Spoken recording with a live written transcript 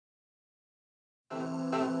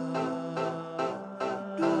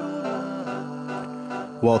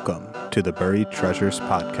Welcome to the Buried Treasures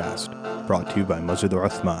podcast, brought to you by Masjid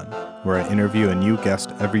Uthman, where I interview a new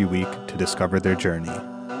guest every week to discover their journey.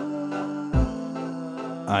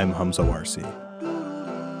 I'm Hamza Warsi.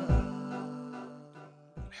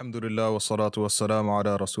 Alhamdulillah wa salatu wa salamu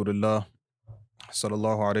ala Rasulullah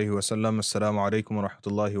sallallahu alayhi wa sallam. Assalamu alaikum wa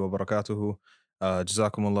rahmatullahi wa barakatuhu.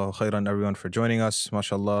 Jazakumullahu khairan everyone for joining us.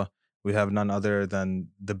 MashaAllah. We have none other than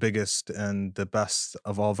the biggest and the best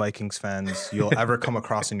of all Vikings fans you'll ever come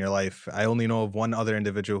across in your life. I only know of one other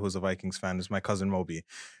individual who's a Vikings fan. It's my cousin Moby.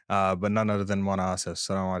 But none other than Mawlana Asif.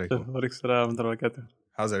 Assalamu alaikum.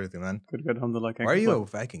 How's everything, man? Good, alhamdulillah. Why are you a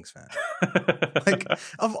Vikings fan? Like,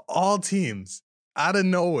 of all teams, out of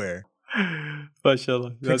nowhere.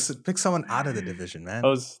 MashaAllah. Pick someone out of the division, man.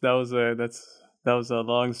 That was a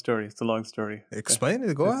long story. It's a long story. Explain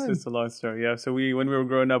it. Go ahead. It's a long story. Yeah. So when we were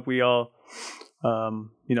growing up, we all,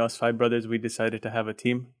 us 5 brothers, we decided to have a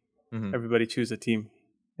team. Mm-hmm. Everybody choose a team.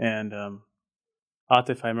 And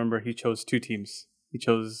Atif, I remember he chose 2 teams. He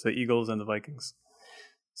chose the Eagles and the Vikings.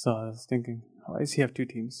 So I was thinking, why does he have 2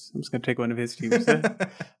 teams? I'm just going to take one of his teams.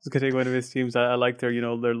 I liked their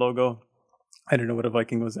logo. I don't know what a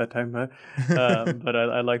Viking was that time, but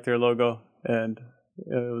I liked their logo, and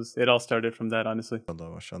it all started from that, honestly.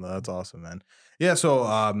 MashaAllah, that's awesome, man. Yeah, so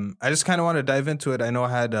I just kind of want to dive into it. I know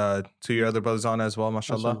I had 2 of your other brothers on as well,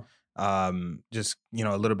 MashaAllah. Just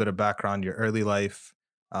a little bit of background, your early life.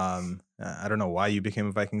 I don't know why you became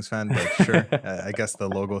a Vikings fan, but sure. I guess the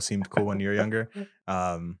logo seemed cool when you were younger.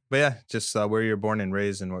 But yeah, just where you were born and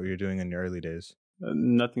raised and what you were doing in your early days.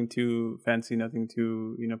 Nothing too fancy, nothing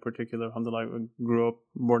too particular. Alhamdulillah, I grew up,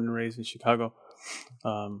 born and raised in Chicago.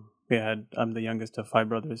 I'm the youngest of 5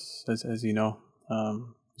 brothers, as you know.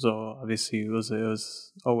 So obviously it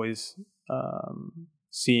was always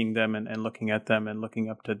seeing them and looking at them and looking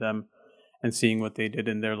up to them and seeing what they did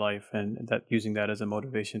in their life, and using that as a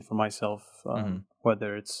motivation for myself.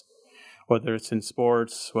 Whether it's in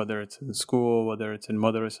sports, whether it's in school, whether it's in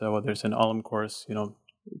madrasa, whether it's in alim course,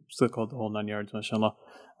 still called the whole 9 yards, mashallah.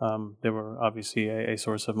 They were obviously a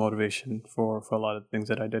source of motivation for a lot of things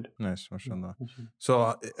that I did. Nice, mashallah.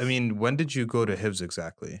 So, when did you go to Hifz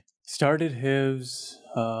exactly? Started Hifz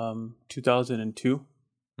 2002.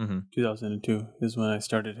 2002 is when I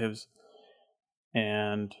started Hifz.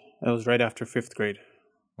 And it was right after 5th grade.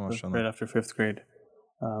 Right after 5th grade.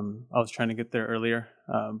 I was trying to get there earlier,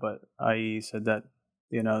 but I said that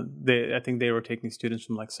I think they were taking students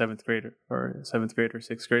from like 7th grade or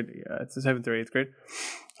 6th grade. Yeah, it's the 7th or 8th grade.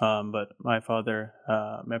 But my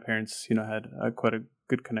parents, had quite a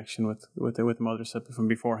good connection with madrasa from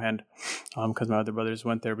beforehand, because my other brothers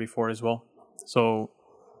went there before as well. So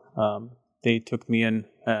they took me in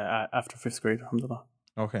after 5th grade, alhamdulillah.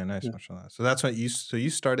 Okay, nice, yeah. Mashallah. So that's what you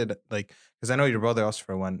started, because I know your brother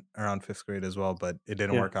also went around 5th grade as well, but it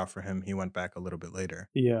didn't work out for him. He went back a little bit later.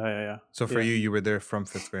 Yeah. So for you were there from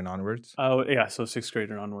 5th grade onwards? Oh, yeah, so 6th grade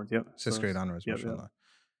and onwards, yep. 6th grade onwards, mashallah. Yep.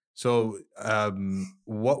 So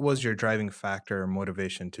what was your driving factor or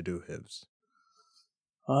motivation to do Hifz?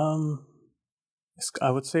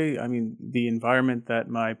 I would say, the environment that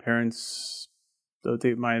my parents,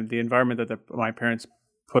 the environment that my parents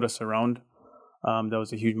put us around, that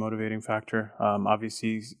was a huge motivating factor.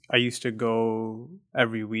 Obviously, I used to go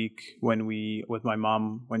every week with my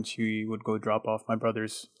mom when she would go drop off my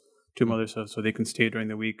brothers to madrasa so they can stay during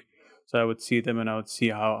the week. So I would see them and I would see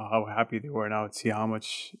how happy they were, and I would see how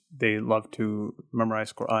much they loved to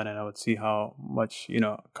memorize Quran, and I would see how much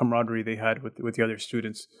camaraderie they had with the other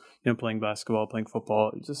students, playing basketball, playing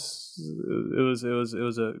football. It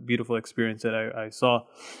was a beautiful experience that I saw.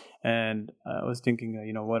 And I was thinking,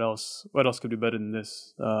 what else could be better than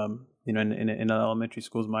this? In an elementary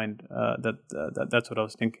school's mind, that's what I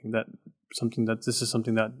was thinking. This is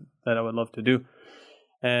something that I would love to do.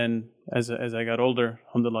 And as I got older,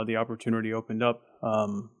 alhamdulillah, the opportunity opened up.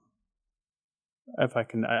 If I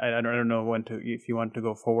can, I don't know if you want to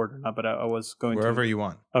go forward or not, but I was going wherever you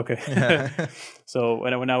want. Okay. So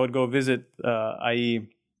when I would go visit, Mawlana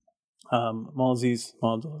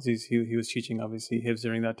Aziz, he was teaching obviously Hifz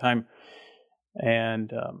during that time,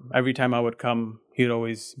 and every time I would come, he'd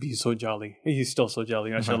always be so jolly. He's still so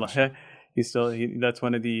jolly, mashallah. That's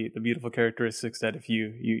one of the beautiful characteristics, that if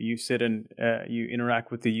you sit and you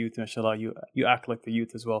interact with the youth, mashallah, you act like the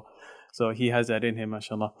youth as well. So he has that in him,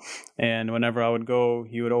 mashallah. And whenever I would go,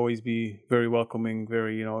 he would always be very welcoming,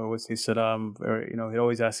 very, always say salam, or, he'd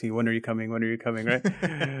always ask me, when are you coming? When are you coming? Right?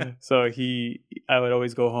 So I would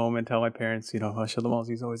always go home and tell my parents, mashallah,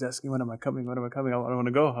 he's always asking, when am I coming? When am I coming? I want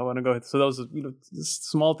to go. I want to go. So those,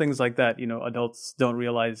 small things like that, adults don't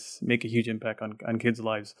realize make a huge impact on kids'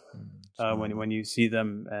 lives. When you see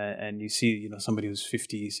them and you see, somebody who's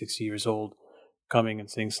 50, 60 years old coming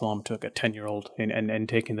and saying salam to a 10-year-old and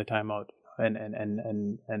taking the time out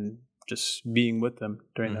and just being with them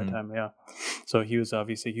during that time. Yeah. So he was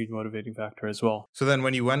obviously a huge motivating factor as well. So then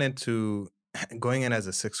when you went into going in as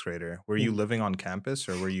a sixth grader, were you living on campus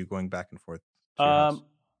or were you going back and forth to your house?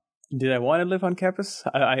 Did I want to live on campus?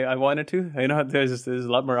 I wanted to. There's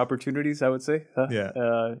a lot more opportunities, I would say.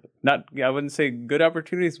 I wouldn't say good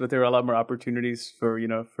opportunities, but there are a lot more opportunities for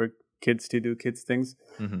kids to do kids things.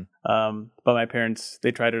 But my parents, they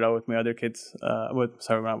tried it out with my other kids. Not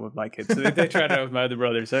with my kids. They tried it out with my other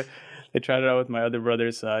brothers. Right? They tried it out with my other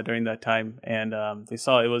brothers during that time, and they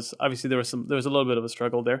saw it was obviously there was a little bit of a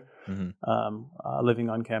struggle there, living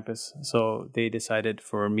on campus. So they decided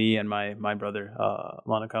for me and my brother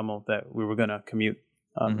Mawlana Kamal that we were gonna commute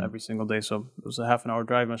every single day. So it was a half an hour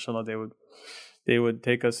drive. Mashallah, they would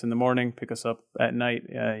take us in the morning, pick us up at night.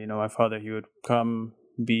 My father, he would come,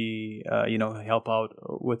 help out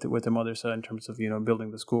with the madrasa in terms of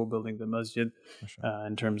building the school, building the masjid,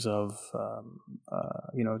 in terms of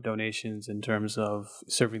donations, in terms of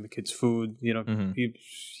serving the kids food.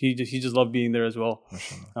 He just loved being there as well.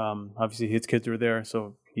 Obviously his kids were there,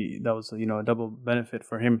 so that was a double benefit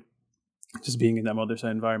for him, just being in that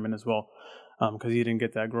madrasa environment as well, because he didn't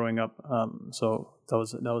get that growing up. So that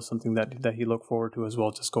was something that he looked forward to as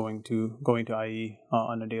well, just going to IE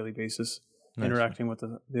on a daily basis. Nice. Interacting with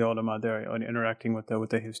the ulama there, interacting with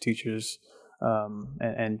his teachers,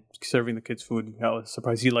 and serving the kids food. I was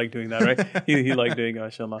surprised he liked doing that, right? he liked doing it,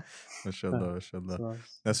 mashallah. Mashallah. So,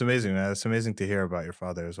 that's amazing, man. That's amazing to hear about your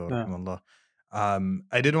father as well.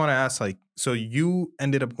 I did want to ask, so you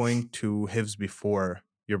ended up going to Hifz before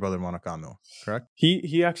your brother Mawlana Kamil, correct?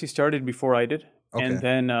 He actually started before I did. Okay. And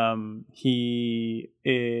then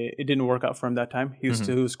it didn't work out for him that time. He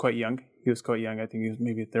was quite young. He was quite young. I think he was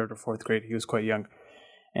maybe 3rd or 4th grade. He was quite young,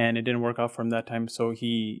 and it didn't work out for him that time. So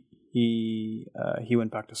he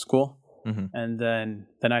went back to school, and then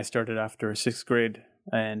I started after 6th grade,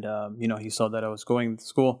 and he saw that I was going to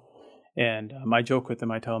school, and I joke with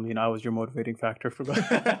him. I tell him, I was your motivating factor for going.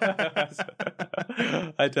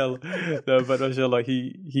 I tell him, no, but mashallah,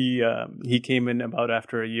 he came in about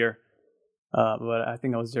after a year. But I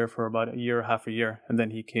think I was there for about half a year, and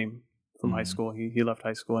then he came from high school. He left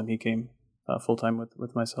high school and he came full time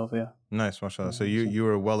with myself. Yeah. Nice, mashallah. So you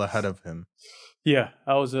were well ahead of him. Yeah,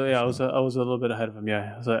 I was a little bit ahead of him.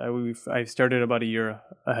 Yeah, so I started about a year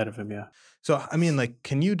ahead of him. Yeah. So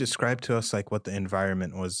can you describe to us what the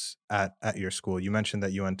environment was at your school? You mentioned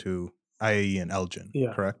that you went to IAE and Elgin,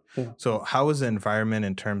 correct? Yeah. So how was the environment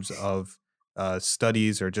in terms of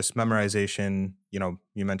studies or just memorization? You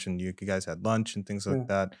mentioned you guys had lunch and things like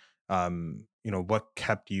that. What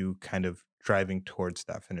kept you kind of driving towards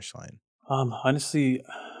that finish line? Honestly,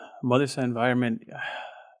 madrasa environment,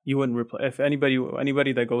 you wouldn't replace. If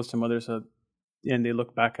anybody that goes to madrasa and they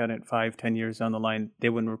look back at it 5-10 years down the line, they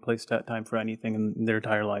wouldn't replace that time for anything in their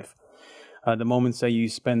entire life. The moments that you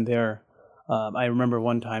spend there, I remember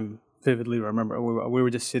one time vividly. We were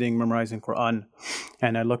just sitting memorizing Quran,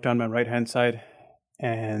 and I looked on my right hand side,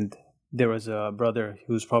 and there was a brother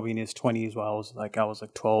who was probably in his 20s while I was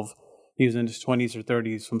 12. He was in his 20s or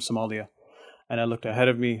 30s from Somalia. And I looked ahead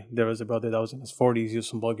of me. There was a brother that was in his 40s. He was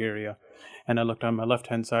from Bulgaria. And I looked on my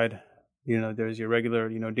left-hand side. There's your regular,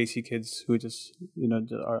 Desi kids who just,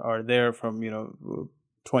 are there from,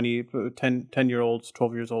 10-year-olds,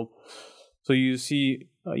 12 years old. So you see,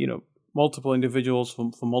 multiple individuals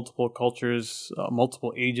from multiple cultures,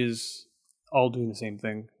 multiple ages, all doing the same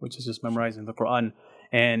thing, which is just memorizing the Quran.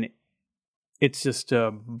 And it's just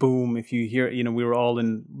a boom. If you hear, we were all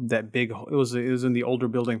in that big. It was in the older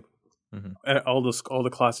building. All the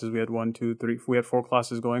classes, we had 1, 2, 3. We had 4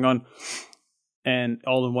 classes going on, and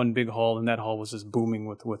all in one big hall. And that hall was just booming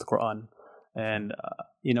with Quran. And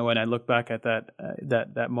when I look back at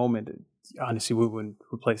that moment, honestly, we wouldn't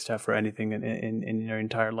replace that for anything in your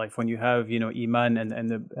entire life. When you have iman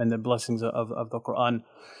and the blessings of the Quran,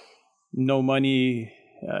 no money,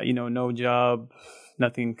 no job.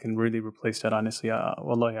 Nothing can really replace that, honestly.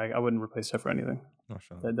 Wallahi, I wouldn't replace that for anything.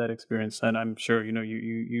 MashaAllah. that experience. And I'm sure you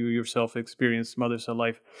yourself experienced Madrasa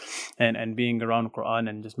life, and being around Quran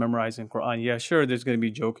and just memorizing Quran. Yeah, sure, there's going to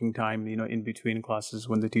be joking time, in between classes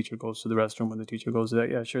when the teacher goes to the restroom, when the teacher goes to that.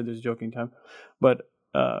 Yeah, sure, there's joking time, but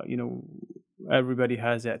everybody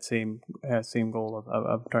has that same goal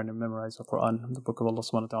of trying to memorize the Quran, the book of Allah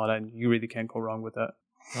subhanahu wa ta'ala, and you really can't go wrong with that.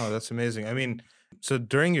 Oh, that's amazing. I mean, so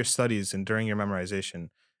during your studies and during your memorization,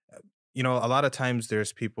 a lot of times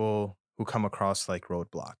there's people who come across like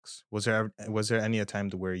roadblocks. Was there any a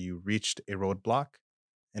time to where you reached a roadblock,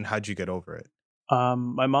 and how'd you get over it?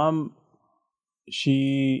 My mom,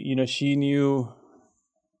 she knew,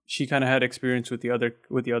 she kind of had experience with the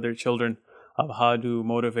other children of how to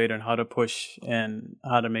motivate and how to push and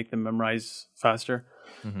how to make them memorize faster.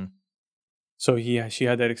 Mm-hmm. So she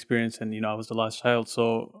had that experience, and I was the last child.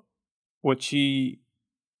 So what she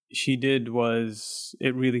did was,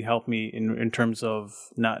 it really helped me in terms of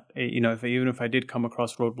not, even if I did come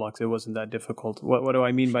across roadblocks, it wasn't that difficult. What do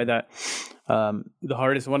I mean by that? One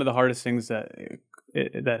of the hardest things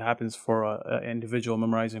that happens for an individual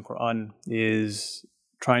memorizing Quran is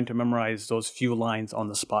trying to memorize those few lines on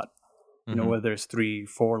the spot. Whether it's 3,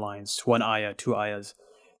 4 lines, 1 ayah, 2 ayahs.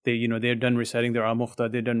 They're done reciting their Amukhta,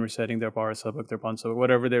 they're done reciting their Bar Sabak, their Pan Sabak,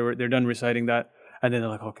 whatever they're done reciting that, and then they're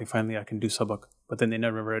like, okay, finally I can do Sabak, but then they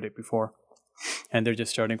never read it before, and they're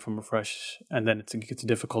just starting from afresh, and then it gets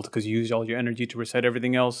difficult because you use all your energy to recite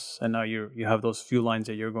everything else, and now you have those few lines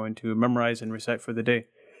that you're going to memorize and recite for the day,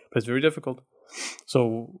 but it's very difficult.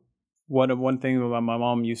 So one thing that my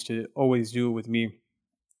mom used to always do with me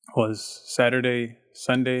was Saturday,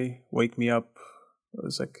 Sunday, wake me up. It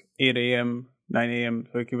was like 8 a.m., 9 a.m.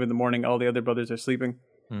 Wake up in the morning. All the other brothers are sleeping.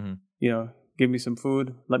 Mm-hmm. Give me some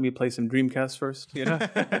food. Let me play some Dreamcast first. Let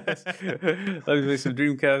me play some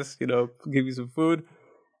Dreamcast. Give me some food,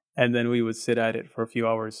 and then we would sit at it for a few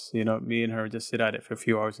hours. Me and her just sit at it for a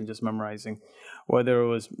few hours and just memorizing. Whether it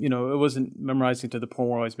was, it wasn't memorizing to the point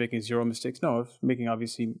where I was making 0 mistakes. No, I was making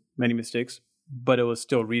obviously many mistakes, but it was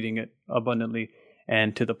still reading it abundantly,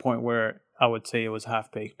 and to the point where I would say it was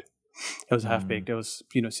half baked. It was half baked. It was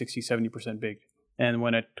 60-70% baked.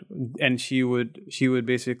 And she would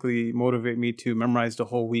basically motivate me to memorize the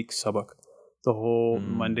whole week's sabak, the whole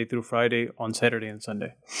Monday through Friday, on Saturday and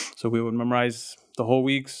Sunday. So we would memorize the whole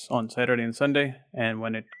weeks on Saturday and Sunday, and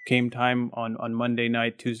when it came time on Monday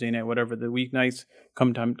night, Tuesday night, whatever the weeknights,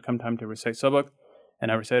 come time to recite sabak,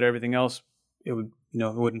 and I recited everything else, it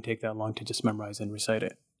wouldn't take that long to just memorize and recite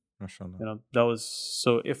it. MashaAllah. That was,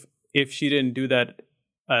 so if she didn't do that,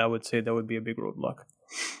 I would say that would be a big roadblock.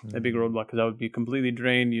 A big roadblock, because I would be completely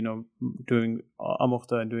drained, doing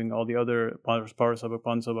Amukhta and doing all the other Par Sabak,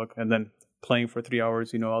 Pan Sabak, and then playing for 3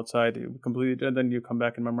 hours, outside, completely, and then you come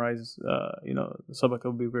back and memorize, Sabak. It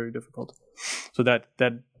would be very difficult. So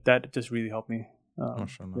that just really helped me.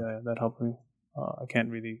 Yeah, that helped me. I can't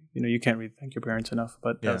really, you can't really thank your parents enough,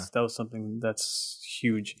 but that was something that's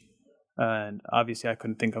huge. And obviously I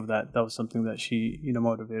couldn't think of that. That was something that she,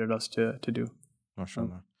 motivated us to do.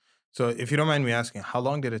 MashaAllah. So if you don't mind me asking, how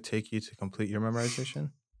long did it take you to complete your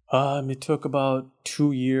memorization? It took about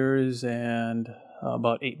 2 years and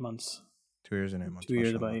about 8 months. 2 years and 8 months. 2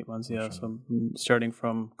 years, about 8 months, yeah. MashaAllah. So starting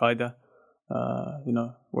from Qaida,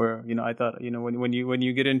 where I thought, when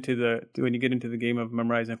you get into the game of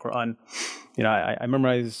memorizing Quran, I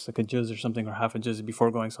memorized like a juz or something, or half a juz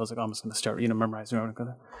before going. So I was like, I'm just going to start, memorizing.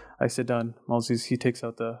 I sit down. Moses, he takes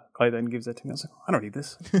out the Qaida and gives it to me. I was like, I don't need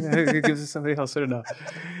this. He gives it to somebody else. I don't know.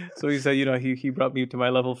 So he said, he brought me to my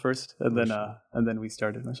level first, and then we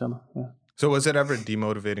started. MashaAllah. Yeah. So was it ever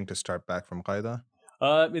demotivating to start back from Qaida?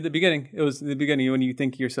 In the beginning, it was in the beginning when you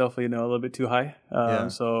think yourself, a little bit too high.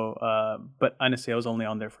 But honestly, I was only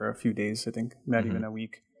on there for a few days, I think, not even a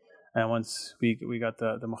week. And once we got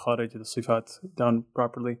the makharij, the sifat done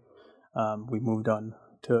properly, we moved on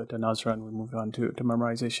to Nazra, and we moved on to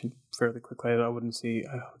memorization fairly quickly. I would say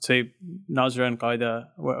Nazra and Qaida,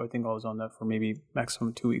 I think I was on that for maybe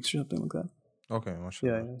maximum 2 weeks or something like that. Okay,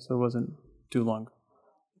 mashallah. Yeah, so it wasn't too long.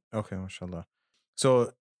 Okay, mashallah.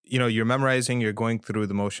 So, you're memorizing, you're going through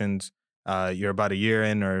the motions, you're about a year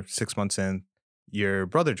in or 6 months in, your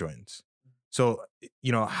brother joins. So,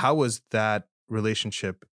 how was that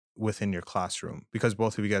relationship within your classroom? Because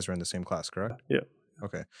both of you guys were in the same class, correct? Yeah.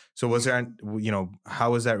 Okay. So was there,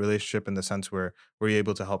 how was that relationship in the sense where were you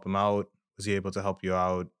able to help him out? Was he able to help you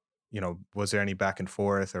out? Was there any back and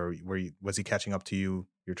forth, or was he catching up to you?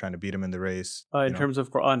 You're trying to beat him in the race? In terms of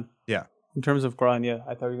Quran? Yeah. In terms of Quran, yeah.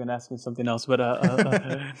 I thought you were going to ask me something else, but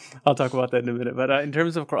I'll talk about that in a minute. But in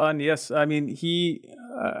terms of Quran, yes.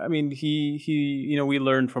 We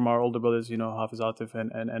learned from our older brothers, Hafiz Atif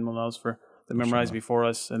and Mawlana, for They memorized before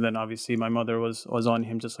us, and then obviously my mother was on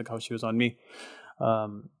him just like how she was on me.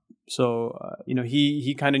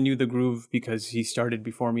 He kind of knew the groove because he started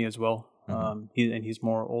before me as well. He's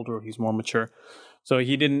more older, he's more mature. So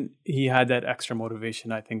he had that extra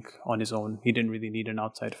motivation, I think, on his own. He didn't really need an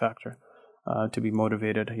outside factor to be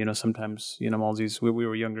motivated. Sometimes, Malzies, we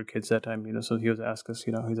were younger kids that time, so he would ask us,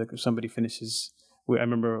 he's like, if somebody finishes, I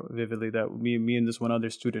remember vividly that me and this one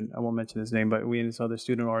other student, I won't mention his name, but we and this other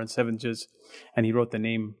student are in 7 juz, and he wrote the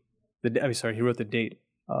name, he wrote the date.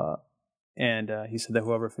 And he said that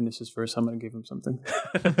whoever finishes first, I'm going to give him something.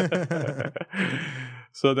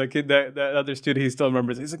 So that kid, that other student, he still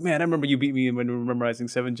remembers. He's like, man, I remember you beat me when we were memorizing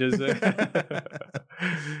 7 juz.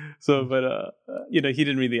 So, but, he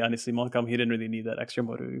didn't really, honestly, Malcolm, he didn't really need that extra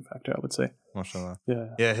motivating factor, I would say. MashaAllah.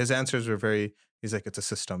 Yeah. Yeah, his answers were he's like, it's a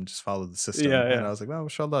system, just follow the system. Yeah. And I was like, well,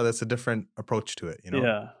 MashaAllah, that's a different approach to it,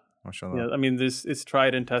 Yeah. MashaAllah. Yeah, I mean, it's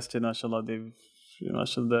tried and tested, MashaAllah. They've,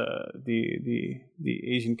 the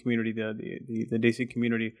Asian community, the Desi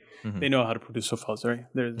community, they know how to produce sufas, right?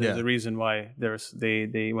 There's a reason why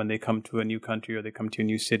they when they come to a new country or they come to a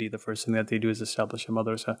new city, the first thing that they do is establish a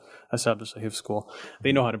madrasa, establish a hifz school.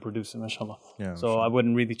 They know how to produce it, mashallah. Yeah, so I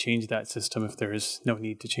wouldn't really change that system if there is no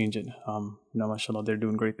need to change it. Mashallah, they're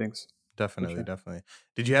doing great things. Definitely.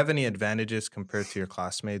 Did you have any advantages compared to your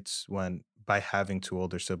classmates by having 2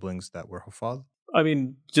 older siblings that were Hufad? I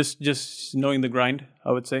mean, just knowing the grind,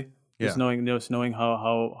 I would say. Just knowing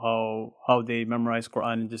how they memorize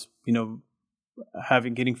Quran and just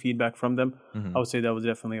getting feedback from them. I would say that was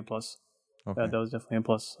definitely a plus. Okay. That was definitely a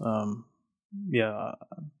plus.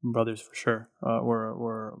 Brothers for sure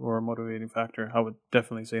were a motivating factor. I would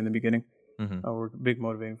definitely say in the beginning, were a big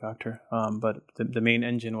motivating factor. But the main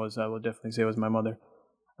engine was, I would definitely say, was my mother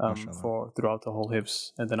for throughout the whole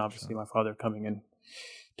hifz, and then obviously my father coming in,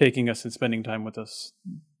 taking us and spending time with us,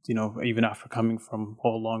 even after coming from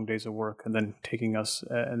all long days of work, and then taking us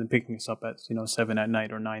and then picking us up at 7 at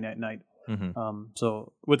night or 9 at night.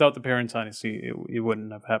 So without the parents, honestly, it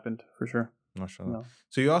wouldn't have happened for sure. MashaAllah.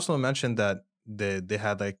 So you also mentioned that they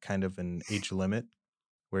had like kind of an age limit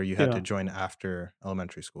where you had to join after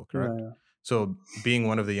elementary school, correct? Yeah. So being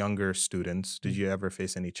one of the younger students, did you ever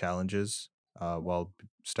face any challenges while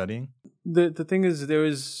studying? The thing is, there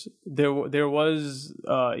was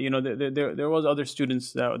other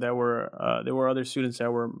students that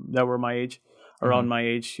were my age, around my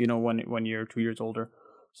age, 1 year, 2 years older.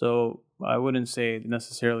 So I wouldn't say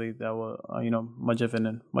necessarily that was much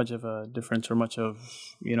of a difference or much of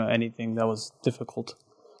anything that was difficult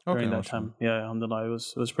during that time. Yeah, alhamdulillah, it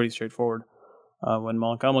was pretty straightforward. When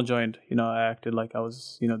Mawlana joined, I acted like I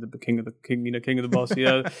was, the king of the boss.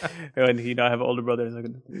 And I have an older brother. He's like,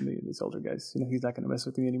 these older guys, he's not going to mess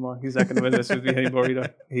with me anymore. He's not going to mess with me anymore.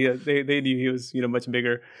 They knew he was, much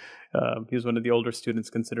bigger. He was one of the older students,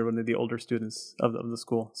 considered one of the older students of the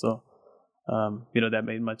school. So, that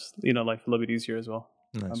made much, life a little bit easier as well.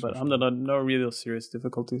 Nice, but alhamdulillah, no real serious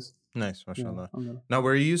difficulties. Nice, mashallah. Yeah, now,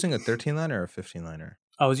 were you using a 13-liner or a 15-liner?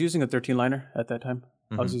 I was using a 13-liner at that time.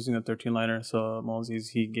 I was using a 13-liner. So Malziz,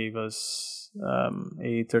 he gave us a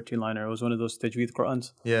 13-liner. It was one of those tajweed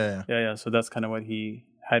Qur'ans. Yeah. So that's kind of what he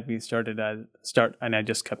had me start, and I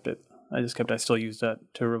just kept it. I still use that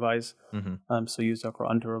to revise. So use that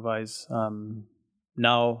Qur'an to revise.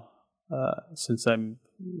 Now, since I'm,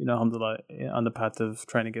 alhamdulillah, on the path of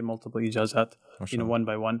trying to get multiple ijazat, one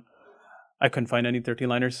by one, I couldn't find any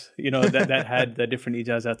 13-liners, that had the different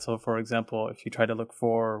ijazat. So, for example, if you try to look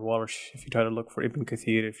for Warsh, if you try to look for Ibn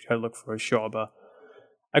Kathir, if you try to look for Shu'bah,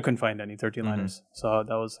 I couldn't find any 13-liners. So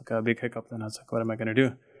that was like a big hiccup. Then I was like, what am I going to do?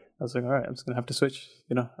 I was like, all right, I'm just going to have to switch.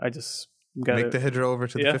 I just got to make the hijrah over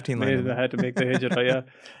to the 15-liner. I had to make the hijrah,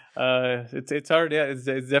 it's hard, it's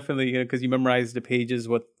definitely, because you memorize the pages,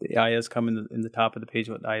 what the ayahs come in the top of the page,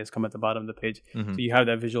 what ayahs come at the bottom of the page. So you have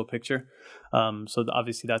that visual picture. So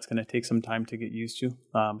obviously that's going to take some time to get used to.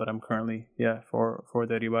 But I'm currently, for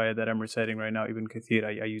the riwayah that I'm reciting right now, Ibn Kathir,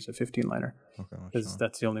 I use a 15-liner. Because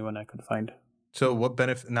that's the only one I could find. So what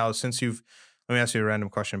benefit, now since let me ask you a random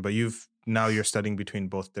question, but you're studying between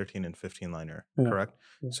both 13 and 15-liner, correct?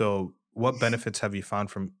 Yeah. So what benefits have you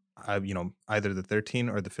found from either the 13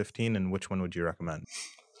 or the 15, and which one would you recommend?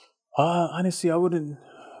 Honestly, I wouldn't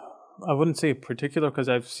say particular, because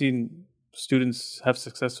I've seen students have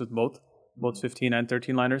success with both 15 and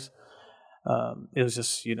 13-liners. It was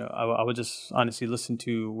just, I would just honestly listen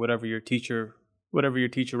to whatever your teacher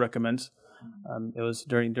recommends. It was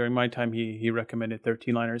during my time, he recommended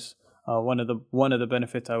 13-liners. One of the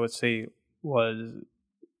benefits I would say was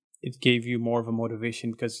it gave you more of a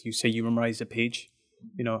motivation, because you say you memorize a page,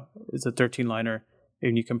 it's a 13-liner,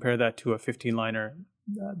 and you compare that to a 15-liner,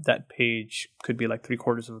 that page could be like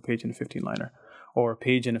 3/4 of a page in a 15-liner, or a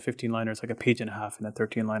page in a 15-liner is like a page and a half in a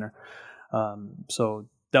 13-liner. So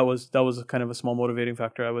that was kind of a small motivating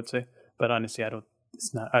factor, I would say. But honestly, I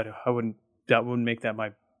wouldn't, that wouldn't make that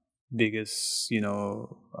my biggest,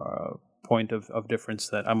 point of difference,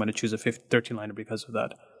 that I'm going to choose a 13-liner because of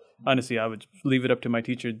that. Honestly, I would leave it up to my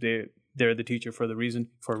teacher. They're the teacher for a reason.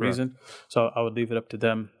 So I would leave it up to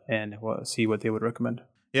them and see what they would recommend.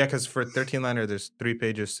 Yeah, because for 13-liner, there's 3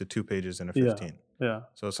 pages to 2 pages in a 15. Yeah.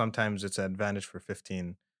 So sometimes it's an advantage for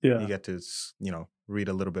 15. Yeah. You get to, read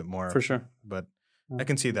a little bit more. For sure. But I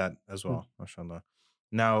can see that as well, mashallah.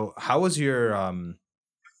 Now, how was your,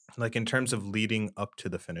 in terms of leading up to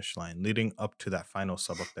the finish line, leading up to that final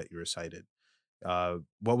sabak that you recited?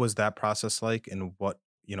 What was that process like, and what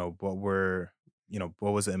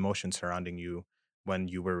was the emotion surrounding you when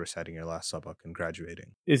you were reciting your last sabak and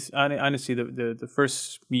graduating? Is honestly the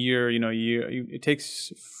first year, it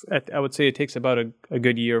takes, I would say it takes about a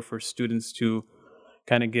good year for students to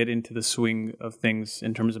kind of get into the swing of things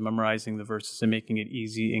in terms of memorizing the verses and making it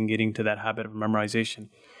easy and getting to that habit of memorization.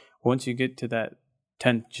 Once you get to that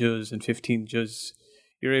 10th juz and 15th juz,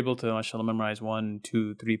 you're able to, mashallah, memorize 1,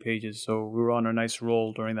 2, 3 pages. So we were on a nice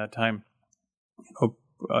roll during that time,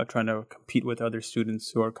 trying to compete with other students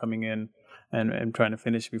who are coming in and trying to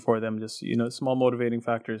finish before them. Just, small motivating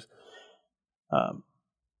factors.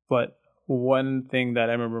 But one thing that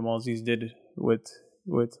I remember Malziz did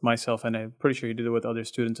with myself, and I'm pretty sure he did it with other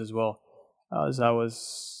students as well, is I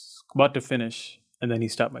was about to finish, and then he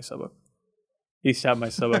stopped my sabak.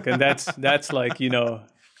 And that's like,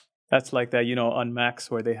 that's like that, on Max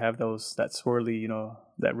where they have that swirly,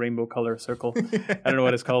 that rainbow color circle. I don't know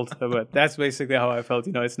what it's called, but that's basically how I felt.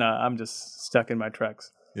 I'm just stuck in my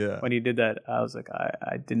tracks. Yeah. When he did that, I was like,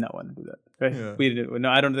 I did not want to do that. Right? Yeah.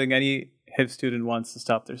 I don't think any HIF student wants to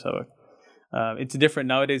stop their sabak. It's different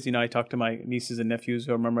nowadays. I talk to my nieces and nephews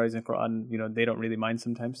who are memorizing Quran. They don't really mind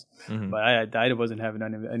sometimes, but I wasn't having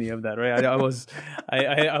any of that. Right? I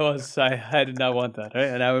did not want that. Right?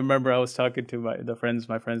 And I remember I was talking to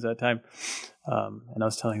my friends at that time, and I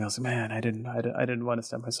was telling, I was like, man, I didn't want to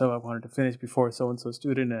stop myself. I wanted to finish before so and so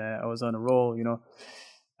student, and I was on a roll.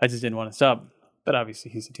 I just didn't want to stop. But obviously,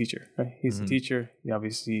 he's a teacher. Right? He's a teacher.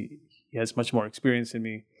 He has much more experience than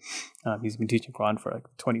me. He's been teaching Quran for like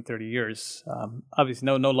 20, 30 years. Obviously,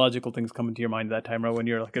 no logical things come into your mind at that time, right? When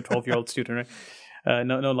you're like a 12-year-old student, right?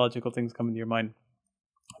 No logical things come into your mind.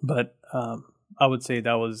 But I would say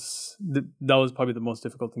that was probably the most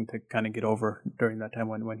difficult thing to kind of get over during that time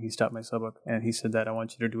when he stopped my sabak. And he said that I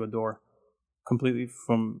want you to do a door completely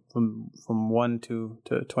from 1 to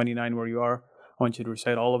 29 where you are. I want you to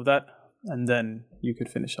recite all of that, and then you could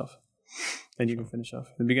finish off. In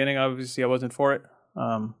the beginning, obviously, I wasn't for it,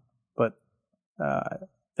 but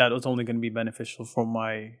that was only going to be beneficial for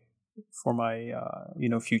my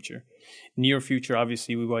future. Near future,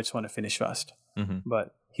 obviously, we just want to finish fast,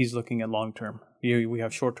 but he's looking at long term. We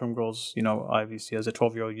have short term goals. Obviously, as a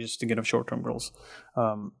 12-year-old, you just to get him short term goals,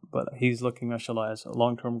 but he's looking, mashallah, as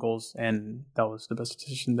long term goals, and that was the best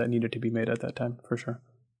decision that needed to be made at that time, for sure.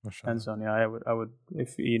 And so, I would,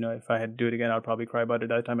 if I had to do it again, I'd probably cry about it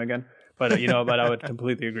that time again. But but I would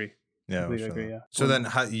completely agree. Yeah, agree. Yeah. So then,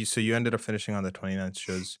 you ended up finishing on the 29th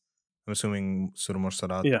shows. I'm assuming Surah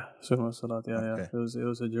Mursalat. Yeah, Surah Mursalat. Yeah, okay. Yeah. It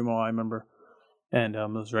was a Jummah, I remember, and it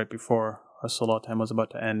was right before our Salat time was about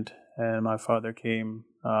to end, and my father came.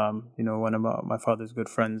 One of my father's good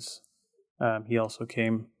friends, he also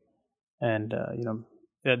came, and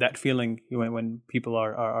that feeling when people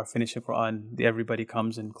are finishing Quran, everybody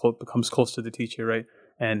comes and becomes close to the teacher, right?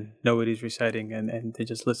 And nobody's reciting, and they're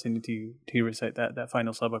just listening to you recite that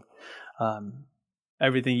final sabak.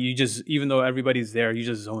 Everything, even though everybody's there, you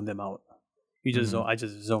just zone them out. I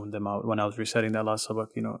just zoned them out when I was reciting that last sabak.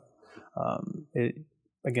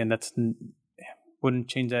 Wouldn't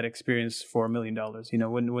change that experience for $1 million.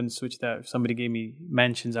 Wouldn't switch that. If somebody gave me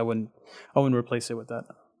mansions, I wouldn't replace it with that.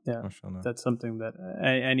 Yeah, that's something that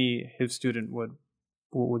any HIF student would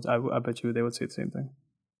I bet you they would say the same thing.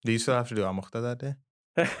 Do you still have to do Amukhta that day?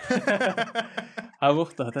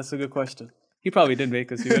 Amukhta, that's a good question. He probably did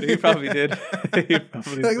make us do it. He probably did. Like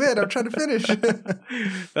that, I'm trying to finish.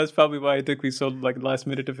 That's probably why it took me so last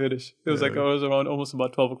minute to finish. It was around almost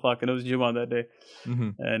about 12 o'clock, and it was Jummah that day.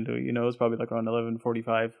 And it was probably around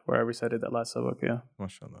 11:45 where I recited that last sabak. Yeah.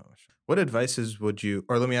 MashaAllah. What advices would you,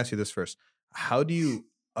 or let me ask you this first. How do you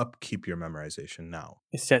upkeep your memorization now?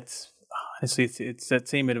 It's that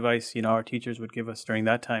same advice, our teachers would give us during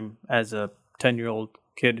that time as a 10-year-old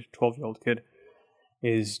kid, 12-year-old kid,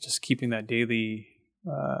 is just keeping that daily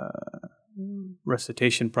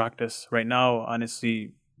recitation practice. Right now,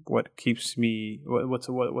 honestly, what keeps me, what's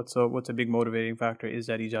a big motivating factor is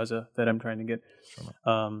that ijaza that I'm trying to get.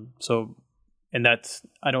 So, and that's,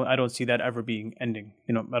 I don't see that ever being ending.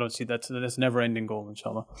 I don't see that's never ending goal,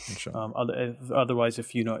 inshallah. Otherwise,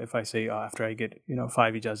 if I say after I get 5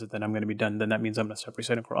 ijazah, then I'm going to be done, then that means I'm going to start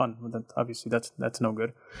reciting Quran. Then obviously that's no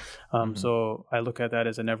good. So I look at that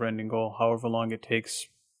as a never ending goal. However long it takes,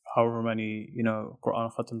 however many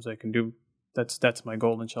Quran khatams I can do, that's my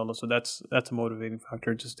goal, inshallah. So that's a motivating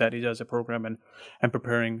factor, just that ijazah program and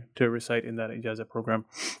preparing to recite in that ijazah program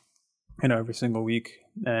every single week.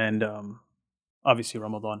 And obviously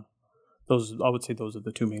Ramadan. I would say those are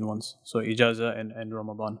the two main ones. So ijazah and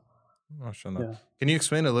Ramadan. MashaAllah. Yeah. Can you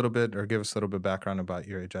explain a little bit or give us a little bit background about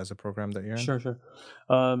your ijazah program that you're in? Sure.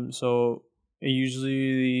 So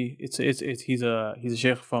usually he's a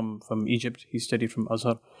sheikh from Egypt. He studied from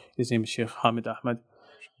Azhar. His name is Sheikh Hamid Ahmed.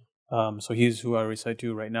 So he's who I recite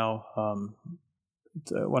to right now.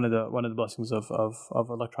 One of the blessings of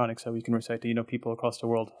electronics that we can recite to people across the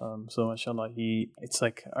world. So mashallah, it's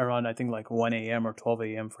like around, I think, like 1 a.m. or 12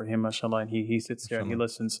 a.m. for him, mashallah, and he sits there and he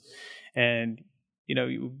listens. And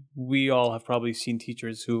we all have probably seen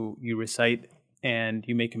teachers who you recite and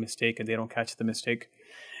you make a mistake and they don't catch the mistake,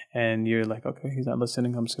 and you're like, okay, he's not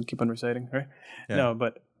listening, I'm just gonna keep on reciting, right? Yeah. No,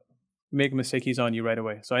 but make a mistake, he's on you right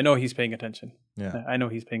away. So I know he's paying attention. Yeah, I know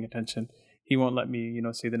he's paying attention. He won't let me,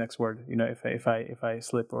 say the next word. If I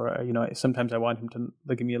slip, or sometimes I want him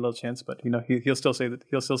to give me a little chance, but he'll still say that.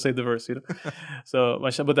 He'll still say the verse. So,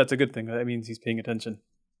 but that's a good thing. That means he's paying attention.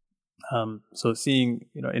 So seeing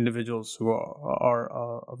individuals who are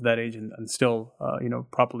of that age and still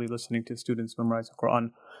properly listening to students memorize the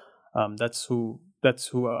Quran, that's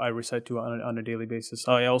who I recite to on a daily basis.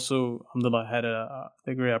 I also, alhamdulillah, had a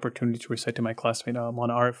great opportunity to recite to my classmate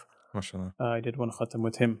Mawlana Arif. MashaAllah. I did one khatam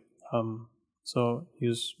with him. So he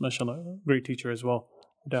was, mashallah, a great teacher as well.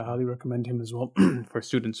 I highly recommend him as well for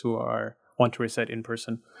students who want to recite in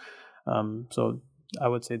person. So I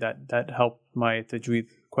would say that helped my tajweed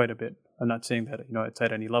quite a bit. I'm not saying that it's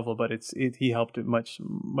at any level, but he helped it much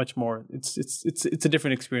more. It's a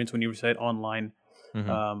different experience when you recite online,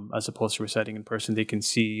 as opposed to reciting in person. They can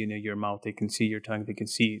see your mouth, they can see your tongue, they can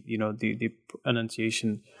see the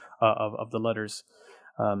pronunciation of the letters.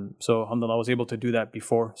 So alhamdulillah, I was able to do that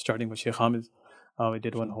before starting with Sheikh Hamid. We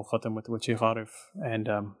did one whole khatam with Sheikh Arif, and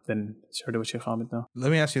then started with Sheikh Hamid now.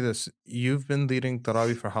 Let me ask you this. You've been leading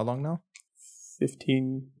Taraweeh for how long now?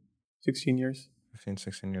 16 years.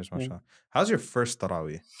 16 years, mashallah. Yeah. How's your first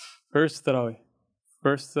Taraweeh? First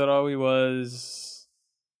Taraweeh was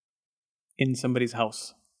in somebody's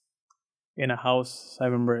house. In a house, I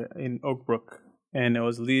remember, in Oakbrook. And I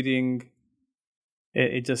was leading...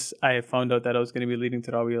 I found out that I was going to be leading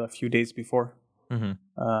Taraweeh a few days before. And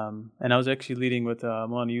I was actually leading with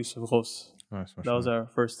Mawlana Yusuf Ghos. Nice, that was our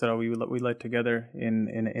first Taraweeh. We led together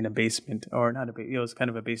in a basement, or not a basement. It was kind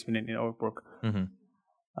of a basement in Oakbrook.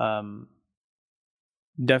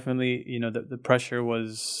 Definitely, the pressure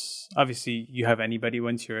was, obviously you have anybody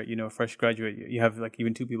once you're a fresh graduate, you have like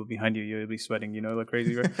even 2 people behind you, you'll be sweating, like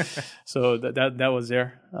crazy, right? So that was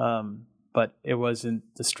there. But it wasn't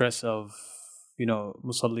the stress of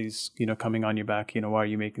musallis, coming on your back, why are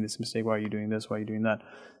you making this mistake? Why are you doing this? Why are you doing that?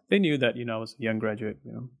 They knew that, I was a young graduate,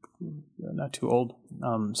 not too old.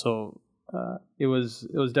 So it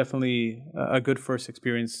was definitely a good first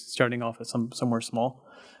experience, starting off at somewhere small,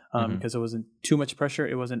 because it wasn't too much pressure.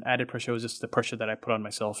 It wasn't added pressure. It was just the pressure that I put on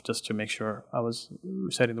myself just to make sure I was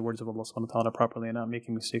reciting the words of Allah subhanahu wa ta'ala properly and not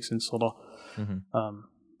making mistakes in salah.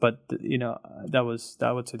 But I would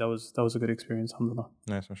say that was a good experience, alhamdulillah.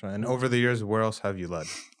 Nice, mashallah. And over the years, where else have you led?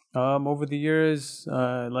 Over the years,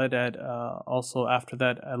 I led at also after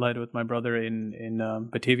that I led with my brother in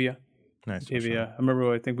Batavia. Nice, Batavia. mashallah. I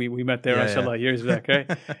remember, I think we met there, mashallah, years back, right?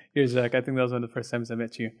 Years back. I think that was one of the first times I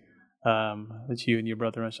met you. It's you and your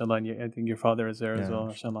brother, mashallah, and I think your father is there as well,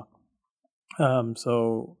 mashallah.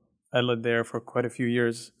 So I led there for quite a few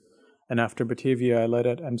years, and after Batavia, I led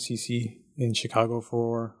at MCC in Chicago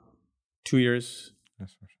for 2 years.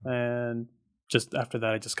 Yes, and just after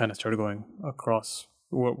that, I just kind of started going across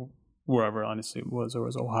wherever, honestly, it was. There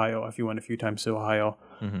was Ohio. If you went a few times to Ohio,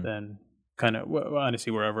 then kind of,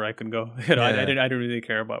 honestly, wherever I could go. I didn't really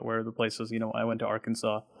care about where the place was. I went to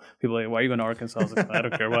Arkansas. People are like, why are you going to Arkansas? I was like, I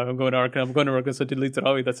don't care. Why I'm going to Arkansas? I'm going to Arkansas to lead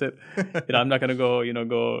Taraweeh. That's it. I'm not going to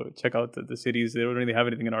go check out the cities. They don't really have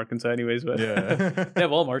anything in Arkansas anyways, but they have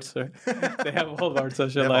Walmarts. Right? They have Walmarts.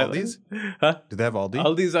 They have Aldi's? Huh? Do they have Aldi?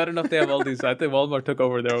 Aldi's, I don't know if they have Aldi's. I think Walmart took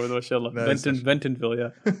over there, mashallah. Bentonville, yeah.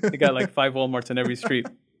 They got like 5 Walmarts in every street.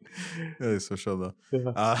 Yes, mashallah.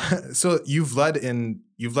 Yeah. So you've led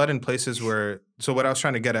in places where. So what I was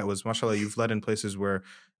trying to get at was, mashallah, you've led in places where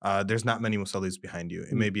there's not many musallis behind you.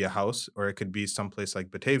 It may Mm. be a house, or it could be someplace like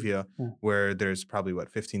Batavia, Yeah. where there's probably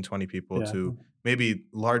 15, 20 people, Yeah. to maybe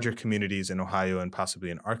larger communities in Ohio and possibly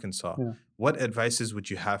in Arkansas. Yeah. What advices would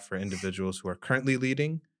you have for individuals who are currently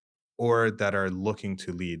leading or that are looking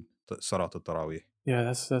to lead Salat al-Tarawih? Yeah,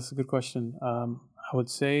 that's a good question. I would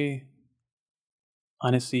say,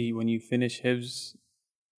 honestly, when you finish Hifz,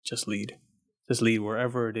 just lead. Just lead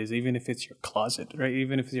wherever it is, even if it's your closet, right?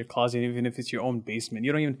 Even if it's your closet, even if it's your own basement.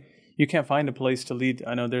 You can't find a place to lead.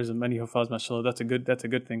 I know there's many hufaz, mashallah. That's a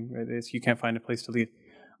good thing, right? You can't find a place to lead,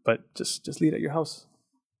 but just lead at your house.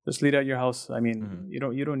 Just lead at your house. I mean, you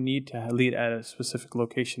don't need to lead at a specific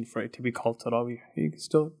location for it to be called tarawih. You can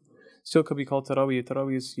still could be called tarawih.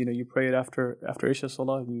 Tarawih is, you pray it after Isha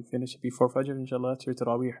Salah and you finish it before Fajr, inshallah, it's your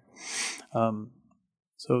tarawih.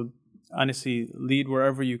 So honestly, lead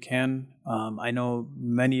wherever you can. I know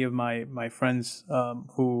many of my friends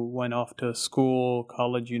who went off to school,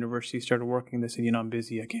 college, university, started working. They said, I'm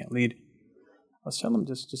busy, I can't lead. I was telling them,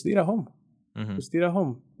 just lead at home. Just lead at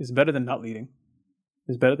home. It's better than not leading.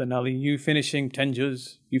 It's better than not leading. You finishing 10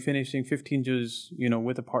 juz, you finishing 15 juz,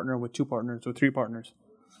 with a partner, with 2 partners, or 3 partners.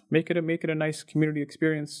 Make it a nice community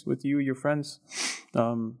experience with you, your friends,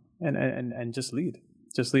 and just lead.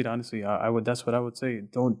 Just lead, honestly. I would. That's what I would say.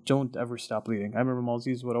 Don't ever stop leading. I remember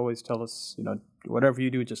Malziz would always tell us, whatever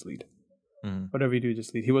you do, just lead. Whatever you do,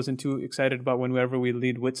 just lead. He wasn't too excited about whenever we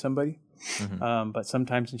lead with somebody, but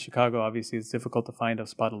sometimes in Chicago, obviously, it's difficult to find a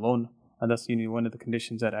spot alone, and that's one of the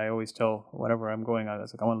conditions that I always tell whenever I'm going out. I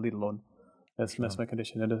was like, I want to lead alone. That's my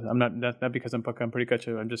condition. I'm not because I'm pretty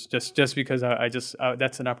kacha. I'm just because I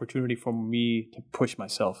that's an opportunity for me to push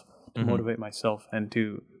myself, to motivate myself, and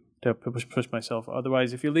to push myself.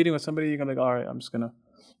 Otherwise, if you're leading with somebody, you're gonna be like, all right, I'm just gonna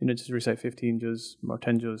just recite 15 juz or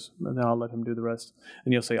 10 juz, and then I'll let him do the rest.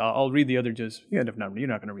 And you'll say, I'll read the other juz. Yeah, you're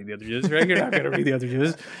not gonna read the other juz, right? You're not gonna read the other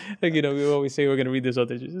juz. Like we always say we're gonna read this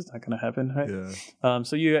other juz. It's not gonna happen, right? Yeah.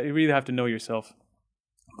 So you really have to know yourself.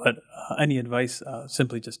 But any advice?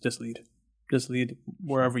 Simply just lead. Just lead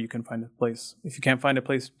wherever you can find a place. If you can't find a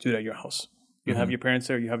place, do it at your house. You have your parents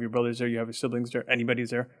there, you have your brothers there, you have your siblings there, anybody's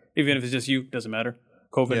there. Even if it's just you, doesn't matter.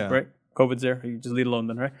 COVID, right? COVID's there. You just lead alone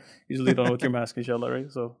then, right? You just lead alone with your mask, inshallah,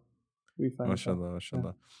 right? So we find mashallah, mashallah.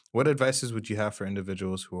 Yeah. What advices would you have for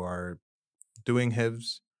individuals who are doing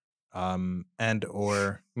hifz, and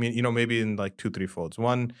or maybe in like 2-3 folds?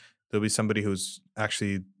 One, there'll be somebody who's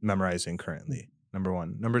actually memorizing currently. Number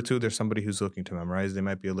one. Number two, there's somebody who's looking to memorize. They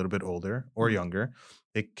might be a little bit older or younger.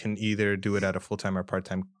 They can either do it at a full-time or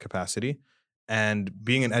part-time capacity. And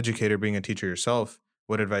being an educator, being a teacher yourself,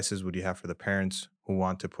 what advices would you have for the parents who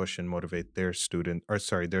want to push and motivate their children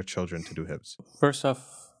to do hifz? First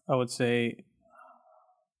off, I would say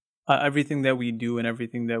everything that we do and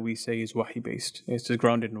everything that we say is wahi based. It's just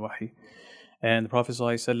grounded in wahi. And the Prophet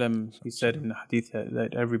ﷺ, he said in the hadith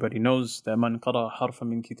that everybody knows that man qara harfan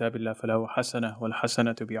min kitabillah falahu hasana wal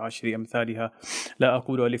hasanatu bi ashri amthaliha la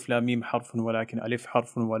aqulu alif lam mim harfun walakin alif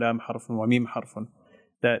harfun wa lam harfun wa mim harfun.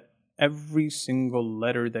 That every single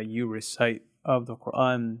letter that you recite of the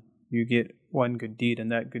Quran, you get one good deed,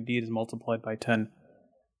 and that good deed is multiplied by 10.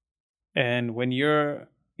 And when you're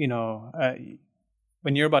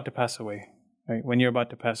about to pass away, right? When you're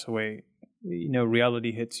about to pass away,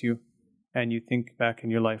 reality hits you. And you think back in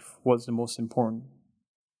your life, what's the most important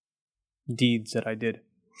deeds that I did?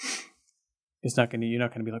 You're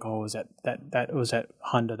not gonna be like, oh, was that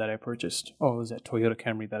Honda that I purchased? Oh, it was that Toyota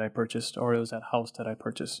Camry that I purchased? Or it was that house that I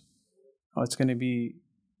purchased? Oh, it's gonna be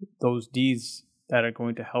those deeds that are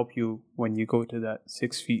going to help you when you go to that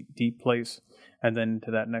 6 feet deep place and then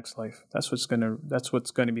to that next life. That's what's gonna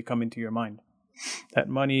be coming to your mind. That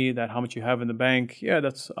money, that how much you have in the bank,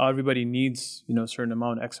 that's everybody needs, a certain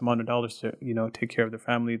amount, X amount of dollars to, take care of their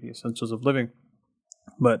family, the essentials of living.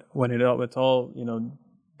 But when it's all,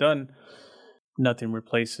 done, nothing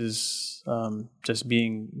replaces just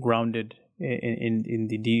being grounded in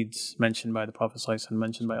the deeds mentioned by the Prophet ﷺ,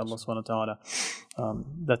 mentioned by Allah subhanahu wa ta'ala.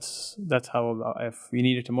 That's how, if you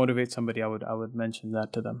needed to motivate somebody, I would mention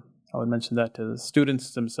that to them. I would mention that to the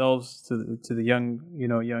students themselves, to the young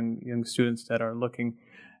students that are looking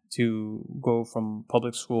to go from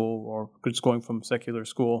public school or just going from secular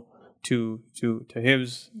school to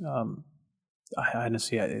hifz. I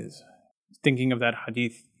honestly, thinking of that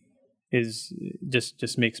hadith is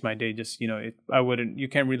just makes my day. You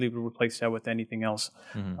can't really replace that with anything else.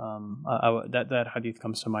 That hadith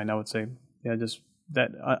comes to mind. I would say, just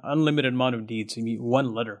that unlimited amount of deeds. I mean,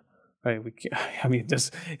 one letter. right? I mean,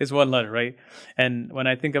 just it's one letter, right? And when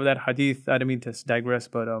I think of that hadith, I don't mean to digress,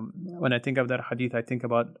 but when I think of that hadith, I think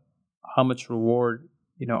about how much reward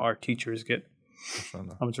our teachers get.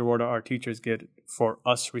 Mashallah. How much reward our teachers get for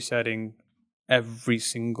us reciting every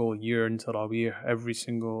single year in Taraweeh, every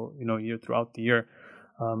single year throughout the year.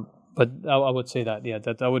 But I would say that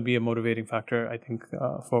that would be a motivating factor. I think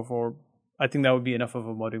I think that would be enough of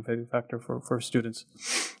a motivating factor for students.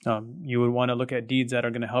 You would want to look at deeds that are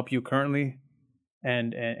going to help you currently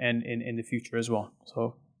and in the future as well.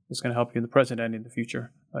 So it's going to help you in the present and in the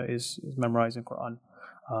future. Is memorizing Quran.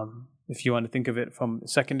 If you want to think of it from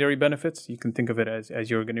secondary benefits, you can think of it as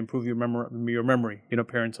you're going to improve your memory.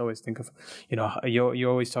 Parents always think of, you're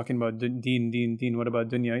always talking about deen. What about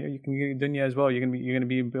dunya? You can get dunya as well. You're going to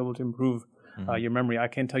be able to improve your memory. I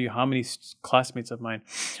can't tell you how many classmates of mine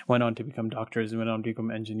went on to become doctors, went on to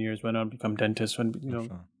become engineers, went on to become dentists.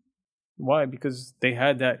 Why? Because they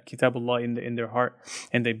had that Kitabullah in their heart,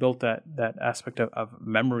 and they built that aspect of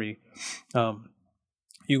memory.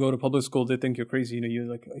 You go to public school, they think you're crazy.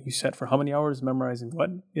 You sat for how many hours memorizing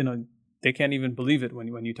what? They can't even believe it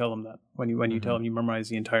when you tell them that. When you tell them you memorize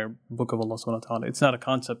the entire book of Allah subhanahu wa ta'ala. It's not a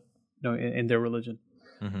concept, in their religion.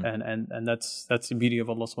 And that's the beauty of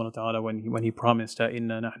Allah subhanahu wa ta'ala when he promised that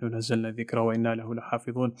inna nahnu nazzalna dhikra wa inna lahu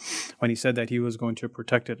lahafidhun, when he said that he was going to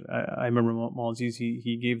protect it. I remember Mawlana,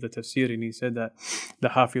 he gave the tafsir, and he said that the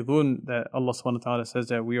hafidhun, that Allah subhanahu wa ta'ala says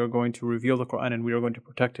that we are going to reveal the Quran and we are going to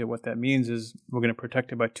protect it. What that means is we're going to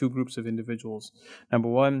protect it by two groups of individuals. Number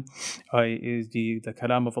one is the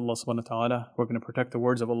kalam of Allah subhanahu wa ta'ala. We're going to protect the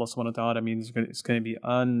words of Allah subhanahu wa ta'ala. Means it's going to be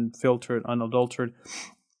unfiltered, unadulterated.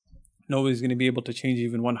 Nobody's going to be able to change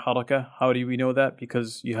even one harakah. How do we know that?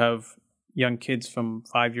 Because you have young kids from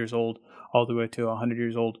 5 years old all the way to 100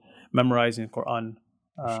 years old memorizing Quran.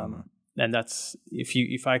 And that's,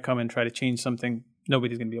 if I come and try to change something,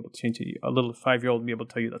 nobody's going to be able to change it. A little 5-year-old will be able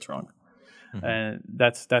to tell you that's wrong. And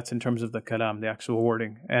that's in terms of the kalam, the actual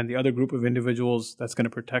wording. And the other group of individuals that's going to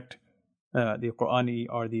protect the Qur'ani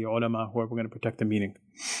are the ulama, who are going to protect the meaning.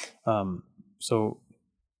 So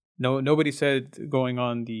nobody said going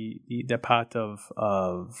on the path of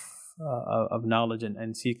knowledge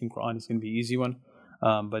and seeking Quran is going to be an easy one,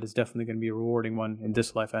 but it's definitely going to be a rewarding one in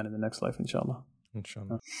this life and in the next life, inshallah.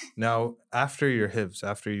 Now, after your hifz,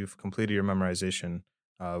 after you've completed your memorization,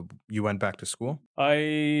 you went back to school?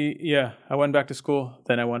 I went back to school.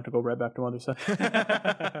 Then I wanted to go right back to madrasa.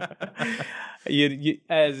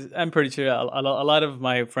 As I'm pretty sure a lot of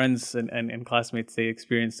my friends and classmates, they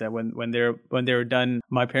experienced that when they were done.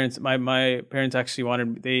 My parents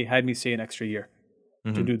actually they had me stay an extra year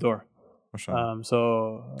to do door.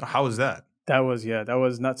 So how was that? That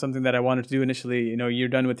was not something that I wanted to do initially. You're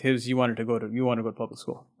done with his, you want to go to public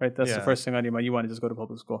school, right? That's the first thing on your mind. You want to just go to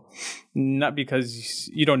public school, not because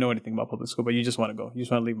you don't know anything about public school, but you just want to go. You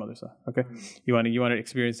just want to leave madrasa, okay? You want to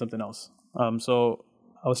experience something else. So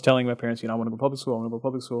I was telling my parents, I want to go to public school. I want to go to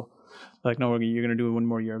public school. Like, no, you're going to do one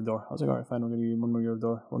more year of door. I was like, all right, fine. We're going to do one more year of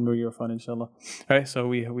door, one more year of fun, inshallah. All right. So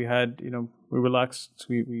we had, we relaxed.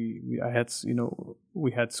 We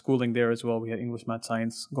had schooling there as well. We had English, math,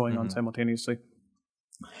 science going on simultaneously.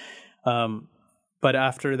 But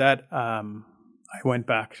after that, I went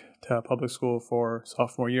back to public school for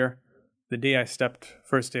sophomore year. The day I stepped,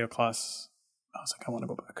 first day of class, I was like, I want to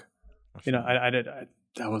go back.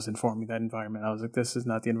 That was informing that environment. I was like, this is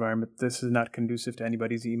not the environment. This is not conducive to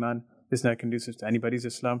anybody's iman. This is not conducive to anybody's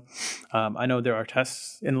Islam. I know there are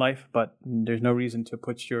tests in life, but there's no reason to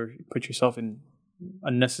put yourself in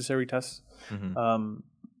unnecessary tests. I'm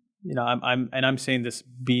saying this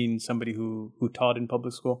being somebody who taught in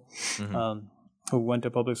public school, who went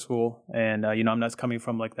to public school, and I'm not coming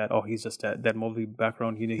from like that. Oh, he's just that Mawlvi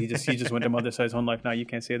background. He just went to madrasa his whole life. Now you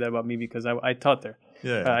can't say that about me because I taught there.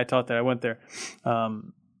 I taught there. I went there.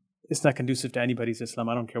 It's not conducive to anybody's Islam.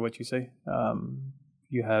 I don't care what you say.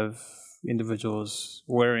 You have individuals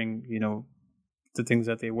wearing, the things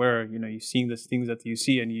that they wear. You're seeing the things that you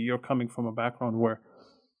see, and you're coming from a background where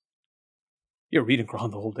you're reading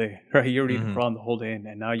Quran the whole day, right? You're reading Quran the whole day,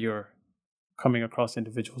 and now you're coming across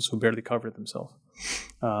individuals who barely cover themselves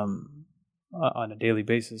on a daily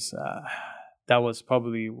basis. That was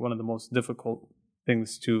probably one of the most difficult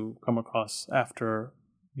things to come across after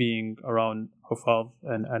being around Hufaz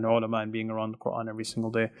and ulama and being around the Quran every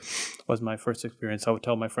single day. Was my first experience. I would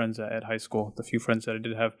tell my friends at high school, the few friends that I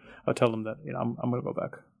did have, I would tell them that I'm going to go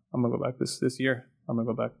back. I'm going to go back this year. I'm going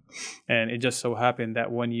to go back. And it just so happened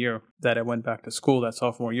that one year that I went back to school, that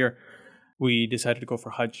sophomore year, we decided to go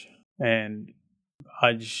for Hajj. And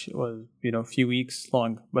Hajj was, a few weeks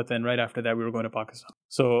long, but then right after that, we were going to Pakistan.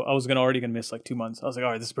 So I was already gonna miss like 2 months. I was like,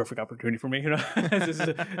 all right, this is a perfect opportunity for me. This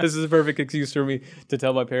is a perfect excuse for me to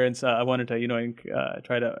tell my parents. I wanted to,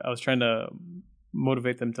 I was trying to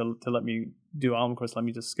motivate them to let me do Alim course, let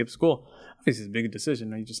me just skip school. Obviously, it's a big decision.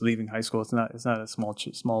 You're just leaving high school. It's not a small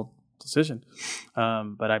decision.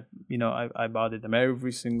 But I bothered them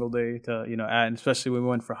every single day to, and especially when we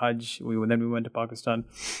went for Hajj, then we went to Pakistan.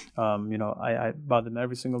 I bothered them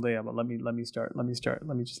every single day about let me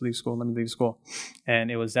just leave school.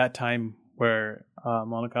 And it was that time where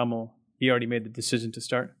Mawlana Kamal, he already made the decision to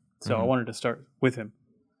start. So I wanted to start with him.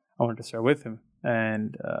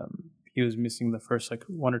 And he was missing the first like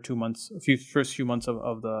 1 or 2 months, first few months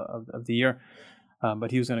of the year.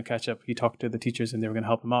 But he was going to catch up. He talked to the teachers and they were going to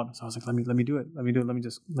help him out. So I was like, let me do it. Let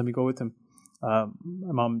me go with him. My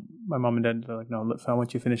mom and dad are like, no, I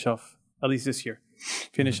want you to finish off at least this year.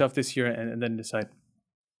 Off this year and then decide.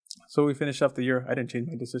 So we finished off the year. I didn't change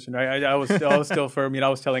my decision. I was still firm. I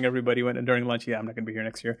was telling everybody during lunch, I'm not going to be here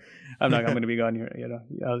next year. I'm going to be gone here.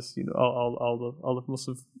 I was, all the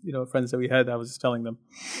Muslim, friends that we had, I was just telling them.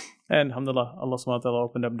 And alhamdulillah, Allah subhanahu wa ta'ala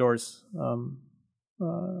opened up doors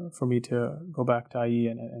for me to go back to IE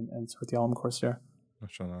and start the Alim course there.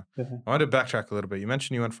 MashaAllah. Yeah. I want to backtrack a little bit. You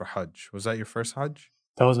mentioned you went for Hajj. Was that your first Hajj?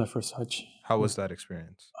 That was my first Hajj. How was that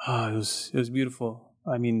experience? It was beautiful.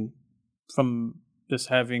 I mean, from just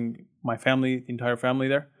having my family, the entire family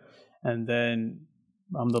there, and then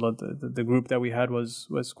alhamdulillah, the group that we had was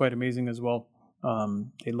quite amazing as well.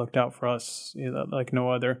 They looked out for us like no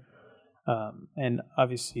other. And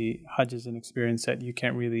obviously, Hajj is an experience that you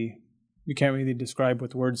can't really describe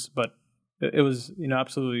with words, but it was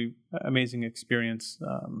absolutely amazing experience.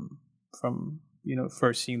 From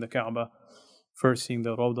first seeing the Kaaba, first seeing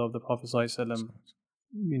the Rawdah of the Prophet ﷺ,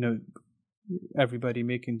 everybody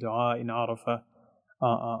making dua in Arafah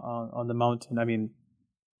on the mountain. I mean,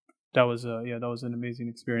 that was an amazing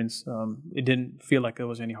experience. It didn't feel like there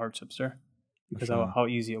was any hardships there because how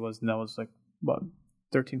easy it was, and that was like about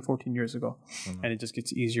 13, 14 years ago, and it just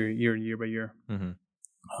gets easier year by year.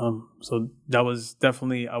 So that was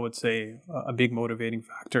definitely, I would say, a big motivating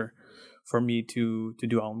factor for me to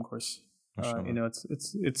do Alim course.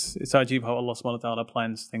 It's ajib how Allah subhanahu wa ta'ala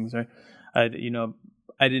plans things, right? I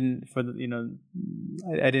didn't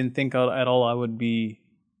think at all I would be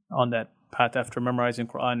on that path after memorizing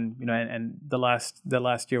Quran, and the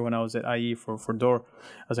last year when I was at IE for Dor,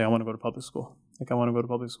 I was like, I want to go to public school.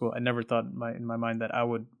 I never thought in my mind that I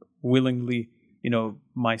would willingly,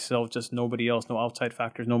 myself, just nobody else, no outside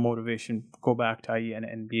factors, no motivation, go back to IE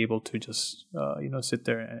and be able to just, sit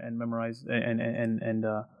there and memorize and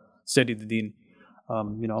study the deen.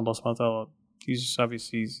 Allah subhanahu wa ta'ala, he's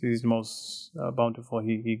the most bountiful.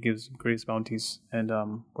 He gives greatest bounties, and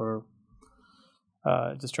we're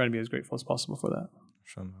just trying to be as grateful as possible for that.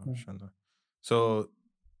 Inshallah. So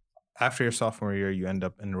after your sophomore year, you end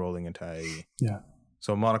up enrolling into IE. Yeah.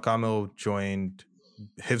 So Mawlana Kamil joined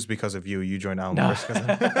Hifz because of you. You joined Alim course because of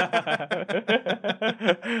him.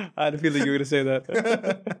 I had a feeling you were going to say that.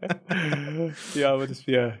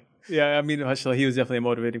 Yeah, I mean, mashallah, he was definitely a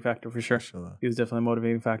motivating factor for sure. Mashallah. He was definitely a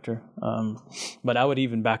motivating factor. But I would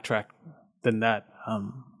even backtrack than that.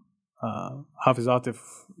 Hafiz Atif,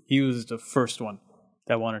 he was the first one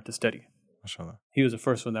that wanted to study. Mashallah. He was the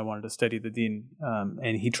first one that wanted to study the deen,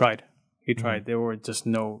 and he tried. There were just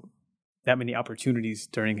that many opportunities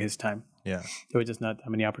during his time. Yeah, there were just not that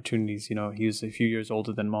many opportunities. He was a few years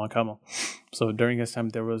older than Mawlana Kamal, so during his time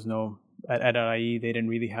there was no. At IE, they didn't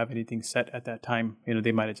really have anything set at that time.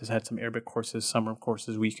 They might have just had some Arabic courses, summer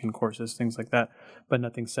courses, weekend courses, things like that, but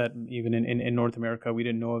nothing set. Even in North America, we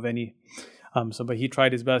didn't know of any. But he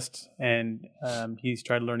tried his best, and he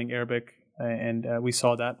tried learning Arabic, and we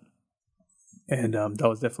saw that. And that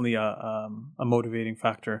was definitely a motivating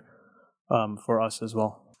factor for us as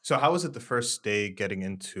well. So how was it the first day getting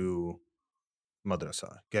into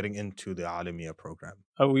madrasa, getting into the Alamiya program?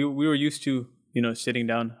 We were used to, sitting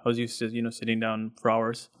down. I was used to, sitting down for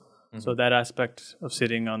hours. Mm-hmm. So that aspect of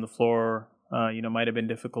sitting on the floor, might have been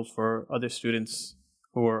difficult for other students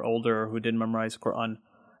who were older or who didn't memorize Quran.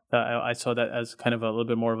 I saw that as kind of a little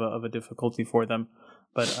bit more of a difficulty for them.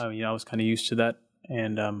 But, I was kind of used to that.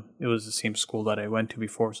 And it was the same school that I went to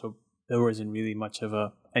before, so there wasn't really much of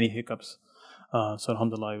any hiccups. So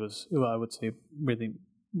alhamdulillah, I would say really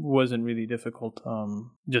wasn't really difficult.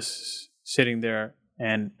 Just sitting there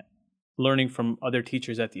and learning from other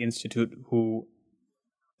teachers at the institute who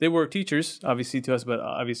they were teachers, obviously to us, but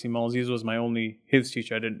obviously Malziz was my only Hifz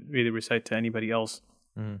teacher. I didn't really recite to anybody else.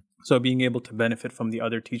 Mm-hmm. So being able to benefit from the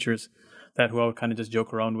other teachers who I would kind of just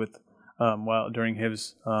joke around with, while during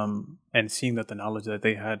hifz, and seeing that the knowledge that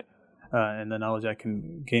they had and the knowledge I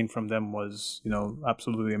can gain from them was,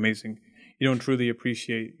 absolutely amazing. You don't truly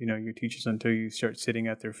appreciate, your teachers until you start sitting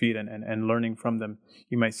at their feet and learning from them.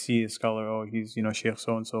 You might see a scholar, oh, he's, Sheikh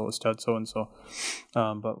so-and-so, Ustad so-and-so.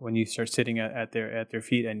 But when you start sitting at their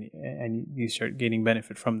feet and you start gaining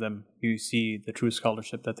benefit from them, you see the true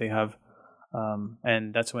scholarship that they have.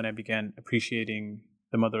 And that's when I began appreciating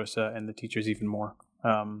the madrasa and the teachers even more,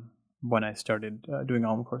 when I started doing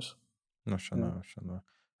Alm course. MashaAllah, MashaAllah.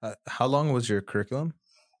 How long was your curriculum?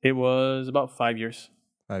 It was about 5 years.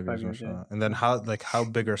 5 years, years, MashaAllah. yeah. And then how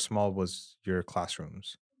big or small was your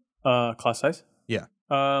classrooms? Class size? Yeah.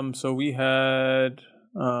 So we had,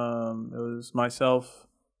 it was myself,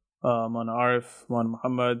 Mawlana Arif, Mawlana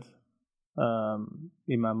Muhammad,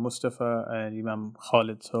 Imam Mustafa, and Imam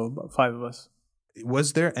Khalid. So about 5 of us.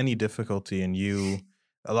 Was there any difficulty in you?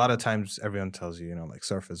 A lot of times everyone tells you, like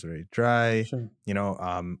surf is very dry. Sure.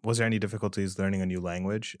 Was there any difficulties learning a new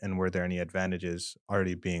language? And were there any advantages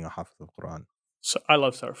already being a Hafiz of Quran? So I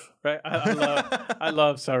love surf, right? I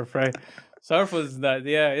love surf, right? Surf was that,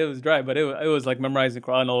 it was dry, but it was like memorizing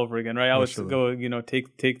Quran all over again, right? I would go,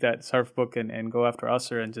 take that surf book and go after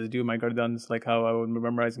Asr and just do my gardans like how I would be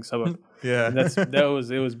memorizing sabak. Yeah, and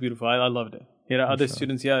it was beautiful. I loved it. Other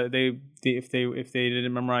students, they if they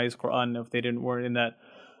didn't memorize Quran, if they weren't in that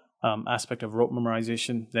aspect of rote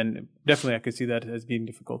memorization, then definitely I could see that as being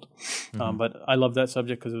difficult. Mm-hmm. But I love that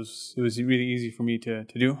subject because it was really easy for me to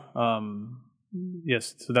do.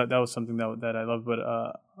 Yes, so that was something that I love. But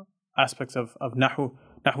aspects of Nahu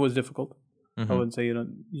was difficult. Mm-hmm. I would say,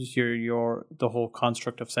 the whole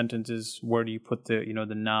construct of sentences. Where do you put the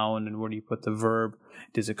the noun and where do you put the verb?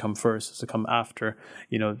 Does it come first? Does it come after?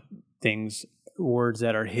 Words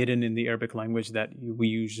that are hidden in the Arabic language that we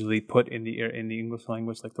usually put in the English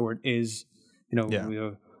language, like the word is.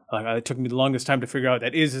 It took me the longest time to figure out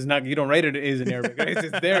that is not. You don't write it is in Arabic. Right?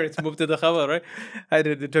 It's there. It's moved to the khabar, right?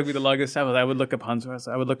 It took me the longest time. I would look up Hanzras.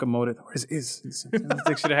 I would look up Mawlid. Where's is?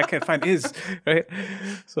 I can't find is, right?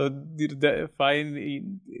 So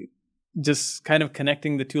just kind of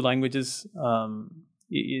connecting the two languages.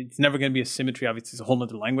 It's never going to be a symmetry. Obviously, it's a whole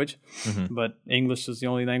other language. Mm-hmm. But English is the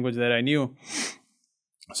only language that I knew.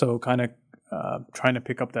 So kind of trying to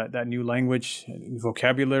pick up that new language,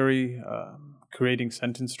 vocabulary, creating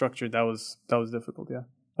sentence structure, that was difficult. Yeah,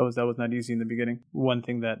 that was not easy in the beginning. One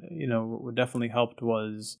thing that what definitely helped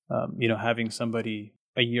was having somebody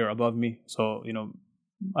a year above me. So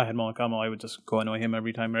I had Mawlana Kamal, I would just go annoy him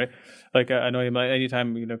every time, right? Like I annoy him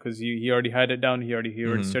anytime, because he already had it down. He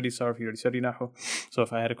already studied Sarf, he already studied Nahu. So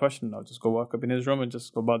if I had a question, I'll just go walk up in his room and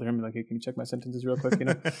just go bother him, like, hey, can you check my sentences real quick?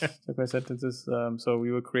 Check my sentences. So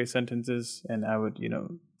we would create sentences, and I would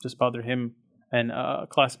just bother him and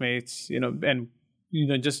classmates, and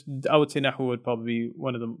just I would say Nahu would probably be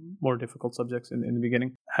one of the more difficult subjects in the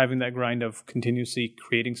beginning. Having that grind of continuously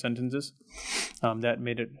creating sentences, that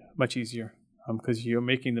made it much easier. Because you're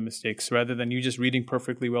making the mistakes rather than you just reading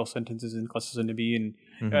perfectly well sentences in Qasas an-Nabi, and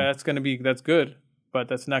that's good, but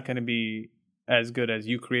that's not going to be as good as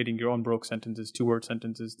you creating your own broke sentences, 2-word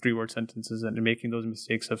sentences, 3-word sentences, and making those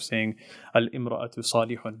mistakes of saying al-imra'atu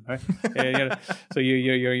salihun, right? So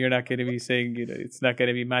you're not going to be saying, it's not going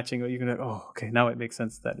to be matching. You're going to, oh, okay, now it makes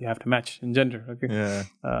sense that you have to match in gender. Okay, yeah.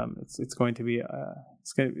 It's going to be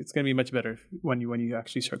it's going to be much better when you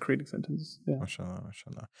actually start creating sentences. Yeah. MashaAllah,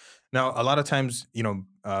 MashaAllah. Now, a lot of times,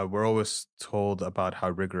 we're always told about how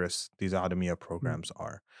rigorous these Adamiya programs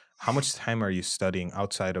are. How much time are you studying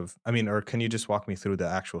outside of, or can you just walk me through the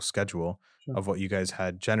actual schedule of what you guys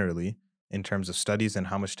had generally in terms of studies and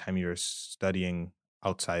how much time you're studying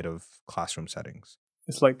outside of classroom settings?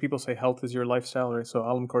 It's like people say health is your lifestyle, right? So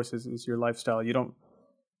Alim course is your lifestyle. You don't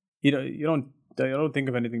I don't think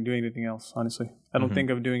of doing anything else, honestly. I don't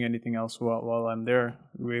think of doing anything else while I'm there.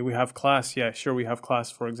 We have class. Yeah, sure. We have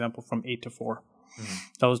class, for example, from 8 to 4.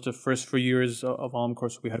 That was the first 4 years of Alim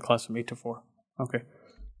course. We had class from 8 to 4. Okay.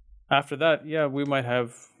 After that, yeah, we might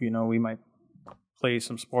have, we might play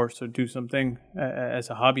some sports or do something as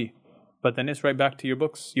a hobby. But then it's right back to your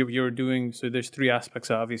books. You're doing, so there's 3 aspects,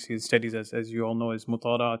 obviously, studies, as you all know, is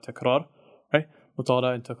mutala, takrar, right?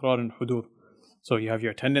 Mutala and takrar and hudur. So you have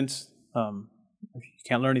your attendance. If you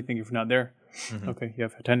can't learn anything if you're not there. Okay, you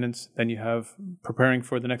have attendance. Then you have preparing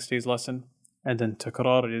for the next day's lesson. And then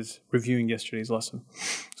takrar is reviewing yesterday's lesson.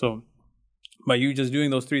 So by you just doing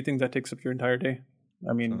those 3 things, that takes up your entire day.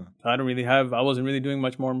 I wasn't really doing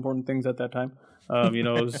much more important things at that time.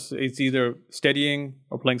 It's either studying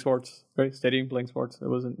or playing sports, right? Studying, playing sports. It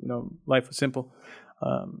wasn't, life was simple.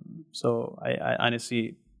 So I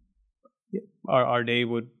honestly, our day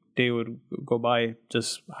would day would go by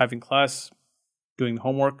just having class, doing the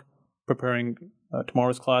homework, preparing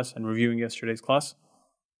tomorrow's class, and reviewing yesterday's class,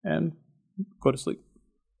 and go to sleep.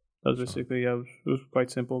 That was basically, it was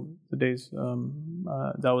quite simple, the days.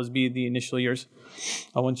 That was the initial years.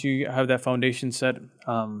 Once you have that foundation set,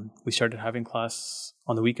 we started having class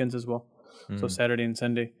on the weekends as well. So Saturday and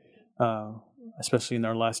Sunday, especially in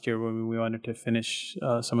our last year when we wanted to finish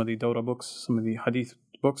some of the Dawra books, some of the Hadith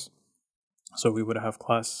books. So we would have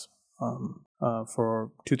class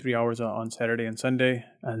for 2-3 hours on Saturday and Sunday,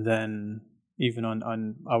 and then even on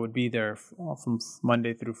I would be there from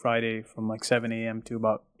Monday through Friday from like 7 a.m. to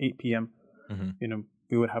about 8 p.m.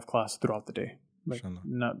 We would have class throughout the day. Like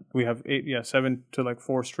we have 7 to like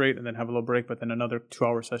 4 straight, and then have a little break, but then another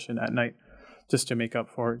 2-hour session at night, just to make up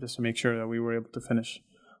for it, just to make sure that we were able to finish.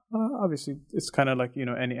 Obviously, it's kind of like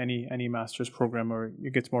any master's program, where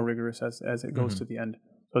it gets more rigorous as it goes to the end.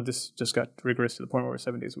 So this just got rigorous to the point where we're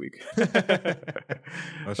 7 days a week.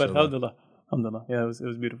 But alhamdulillah, yeah, it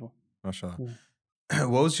was beautiful. MashaAllah. Yeah.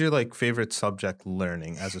 What was your like favorite subject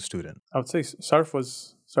learning as a student? I would say Sarf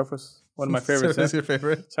was one of my favorites. Sarf was your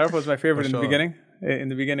favorite? Sarf was my favorite in the MashaAllah. beginning. In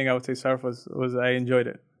the beginning, I would say Sarf was I enjoyed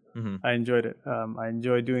it. I enjoyed it. I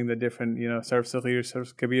enjoyed doing the different, Sarf Saghir,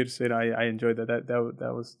 Sarf Kabir. I enjoyed that.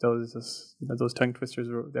 That was just, those tongue twisters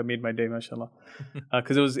that made my day, mashallah.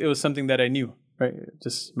 Because it was something that I knew, right?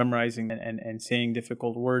 Just memorizing and saying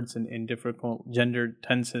difficult words in difficult gendered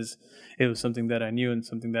tenses. It was something that I knew and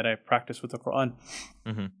something that I practiced with the Quran.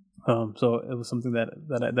 So it was something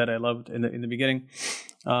that I loved in the beginning.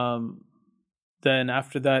 Then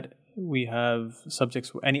after that, we have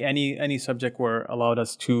subjects, any subject where allowed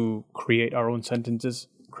us to create our own sentences,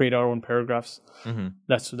 create our own paragraphs.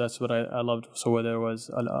 That's what I loved. So whether it was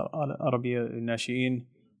Arabiya Nashi'in,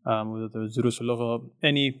 whether it was Durus al-Lugha,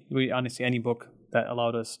 any book that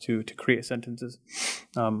allowed us to create sentences,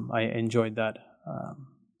 I enjoyed that.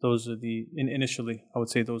 Those are initially, I would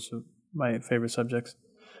say those are my favorite subjects.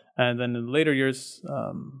 And then in the later years,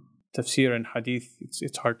 tafsir and hadith,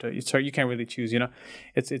 it's hard, you can't really choose,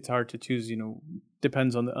 it's hard to choose,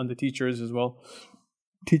 depends on the teachers as well,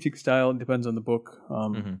 teaching style depends on the book,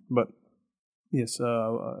 but yes,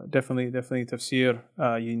 definitely tafsir,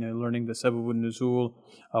 learning the sabab al-nuzul,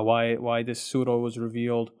 why this surah was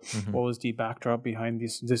revealed, what was the backdrop behind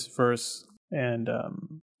this verse, and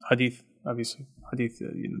hadith, obviously. Hadith,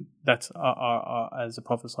 that's as the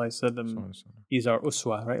Prophet ﷺ is our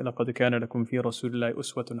uswa, right? لَقَدْ كَانَ لَكُمْ فِي رَسُولِ اللَّهِ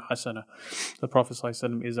أُسْوَةٌ حَسَنَةٌ. The Prophet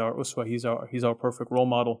ﷺ is our uswa, he's our perfect role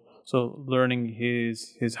model. So learning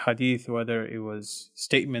his hadith, whether it was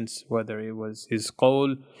statements, whether it was his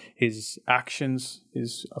qawl, his actions,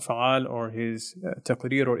 his af'al, or his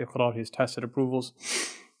taqreer or iqrar, his tacit approvals,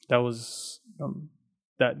 that was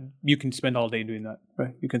that you can spend all day doing that,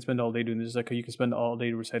 right? You can spend all day doing this. Like you can spend all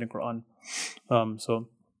day reciting Quran. So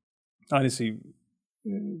honestly,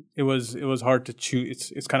 it was hard to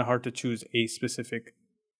choose. It's kind of hard to choose a specific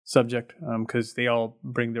subject because they all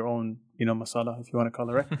bring their own, masala, if you want to call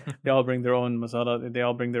it, right? They all bring their own masala. They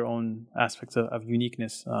all bring their own aspects of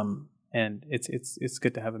uniqueness. And it's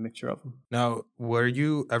good to have a mixture of them. Now, were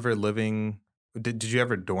you ever living? Did you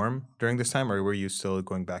ever dorm during this time, or were you still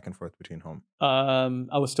going back and forth between home?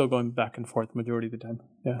 I was still going back and forth majority of the time.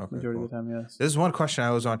 Yeah, Okay, majority cool. of the time, yes. This is one question I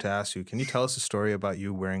always want to ask you. Can you tell us a story about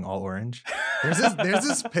you wearing all orange? There's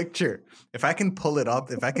this picture. If I can pull it up,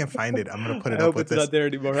 if I can find it, I'm gonna put it up with this. I hope it's not there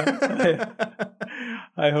anymore. Huh?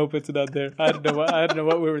 I hope it's not there. I don't know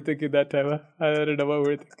what we were thinking that time. Huh? I don't know what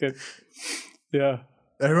we were thinking. Yeah.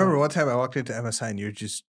 I remember one time I walked into MSI and you're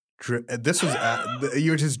just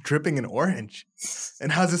you were just dripping in orange,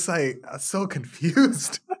 and I was just like, I was so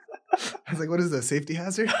confused. I was like, "What is this, safety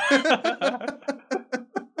hazard?"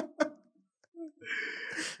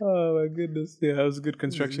 Oh my goodness! Yeah, it was a good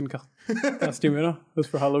construction costume. It was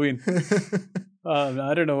for Halloween.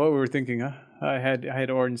 I don't know what we were thinking. Huh? I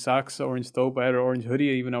had orange socks, orange thobe. I had an orange hoodie,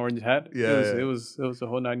 even an orange hat. It was a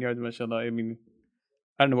whole 9 yards. Mashallah. I mean,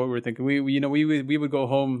 I don't know what we were thinking. We would go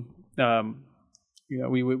home.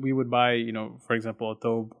 We would buy, for example, a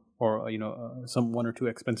thobe or, some 1 or 2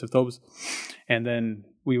 expensive thobes. And then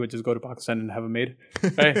we would just go to Pakistan and have them made.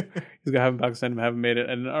 Right? Just go have them in Pakistan and have them made.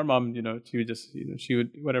 And our mom, she would just, she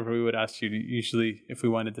would, whatever we would ask, she usually, if we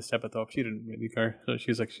wanted to step a thobe, she didn't really care. So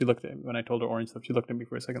she was like, she looked at me when I told her orange thobe, she looked at me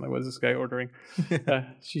for a second like, what is this guy ordering?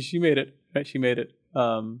 She made it, right? She made it.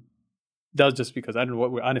 That was just because I don't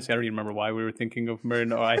know honestly, I don't even remember why we were thinking of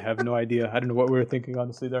Merino. I have no idea. I don't know what we were thinking,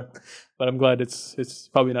 honestly, there. But I'm glad it's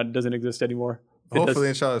probably doesn't exist anymore. Hopefully,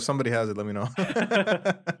 inshallah, if somebody has it, let me know.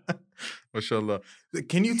 MashaAllah.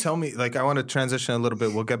 Can you tell me, I want to transition a little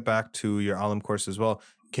bit. We'll get back to your Alim course as well.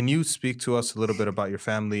 Can you speak to us a little bit about your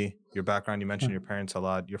family, your background? You mentioned your parents a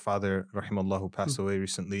lot. Your father, rahimallah, who passed away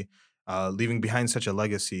recently, leaving behind such a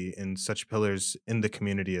legacy and such pillars in the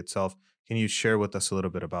community itself. Can you share with us a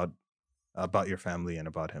little bit about your family and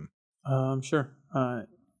about him? Sure.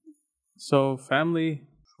 So family,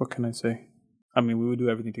 what can I say? I mean, we would do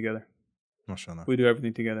everything together. MashaAllah. We do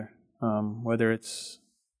everything together. Whether it's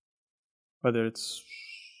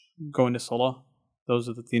going to salah, those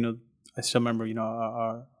are I still remember,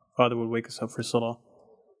 our father would wake us up for salah.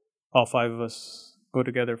 All five of us go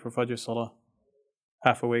together for Fajr salah,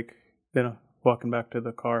 half awake, walking back to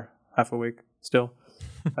the car, half awake still.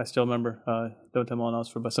 I still remember, don't tell Mawlana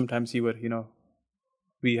else but sometimes he would,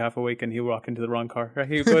 be half awake and he'd walk into the wrong car, right?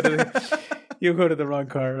 You go to the wrong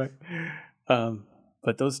car, right?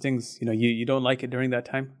 But those things, you don't like it during that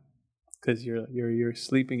time because you're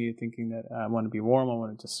sleeping, you're thinking that I want to be warm, I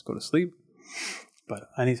want to just go to sleep. But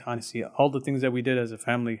honestly, all the things that we did as a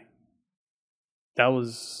family, that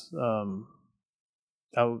was,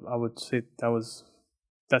 I would say that's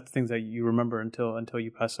things that you remember until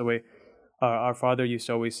you pass away. Our father used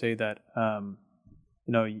to always say that, I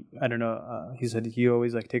don't know, he said he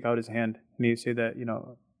always like take out his hand and he'd say that,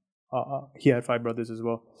 he had five brothers as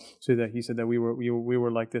well. So that he said that we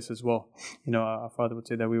were like this as well. Our father would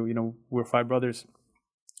say that we're five brothers,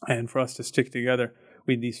 and for us to stick together,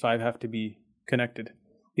 these five have to be connected.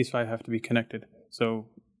 These five have to be connected. So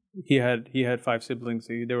he had five siblings.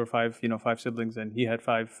 There were five siblings, and he had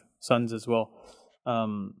five sons as well.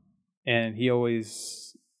 And he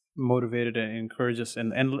always motivated and encouraged us,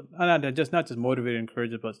 and not just motivated and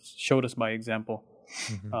encouraged us, but showed us by example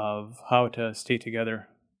of how to stay together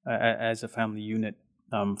as a family unit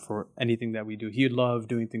for anything that we do. He loved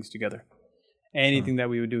doing things together. Anything that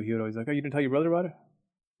we would do, he would always like, "Oh, you didn't tell your brother about it?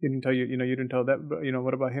 You didn't tell you didn't tell that,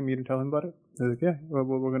 what about him? You didn't tell him about it?" I was like, "Yeah,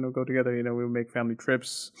 we're going to go together. We'll make family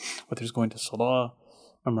trips, whether it's going to Salah,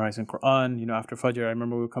 memorizing Quran. After Fajr, I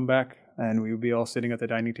remember we would come back and we would be all sitting at the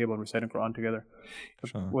dining table reciting Quran together.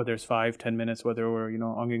 Sure. Whether it's 5-10 minutes, whether we're,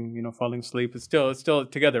 falling asleep, it's still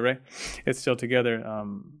together, right? It's still together.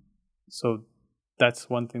 So that's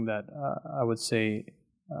one thing that I would say,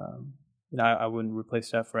 I wouldn't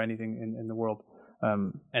replace that for anything in the world.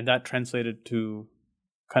 And that translated to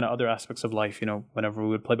kind of other aspects of life. Whenever we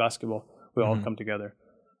would play basketball, we all come together.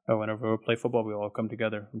 Or whenever we would play football, we all come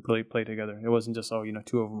together and play together. It wasn't just,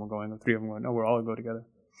 two of them were going or three of them were going. No, we're all go together.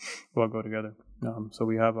 We all go together. So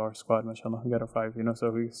we have our squad, mashallah. We got our five, so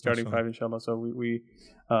we're starting five, inshallah. So we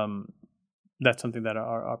that's something that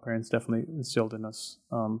our parents definitely instilled in us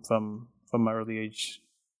from my early age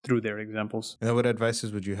through their examples. And what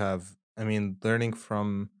advices would you have? I mean, learning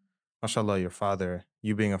from, mashallah, your father,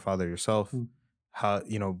 you being a father yourself, how,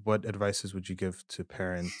 what advices would you give to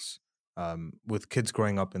parents with kids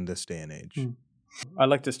growing up in this day and age? I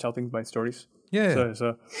like to tell things by stories. Yeah.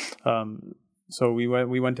 So we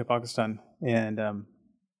went to Pakistan, and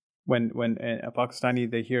when a Pakistani,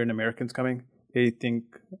 they hear an American's coming, they think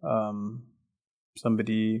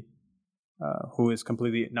somebody who is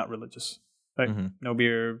completely not religious, right? No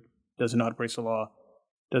beer, doesn't know how to pray salah,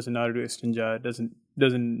 doesn't know how to do istinja,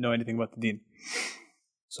 doesn't know anything about the deen.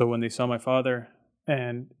 So when they saw my father,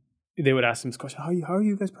 and they would ask him this question, how are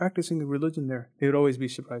you guys practicing the religion there? They would always be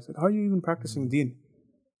surprised. Like, how are you even practicing deen?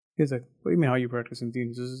 He's like, what do you mean, how are you practicing deen?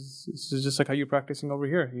 This is just like how you're practicing over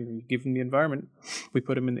here. You give them the environment. We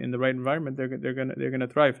put them in the right environment. They're gonna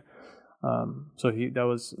thrive. So that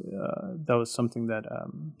was something that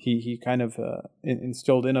he kind of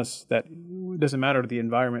instilled in us, that it doesn't matter the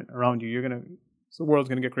environment around you. The world's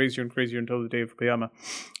gonna get crazier and crazier until the day of Qiyamah.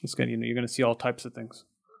 You're gonna see all types of things.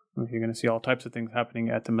 You're going to see all types of things happening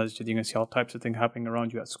at the masjid. You're going to see all types of things happening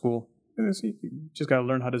around you at school. You just got to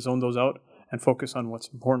learn how to zone those out and focus on what's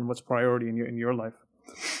important, what's priority in your life.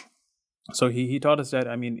 So he taught us that.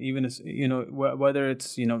 I mean, even as, whether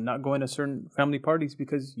it's, not going to certain family parties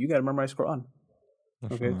because you got to memorize Quran.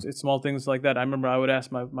 Okay, it's small things like that. I remember I would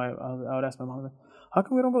ask my mom, how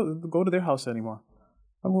come we don't go to their house anymore?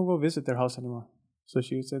 How come we go visit their house anymore? So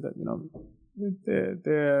she would say that,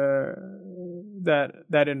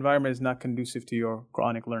 that environment is not conducive to your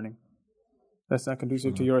Quranic learning. That's not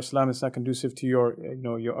conducive to your Islam. It's not conducive to your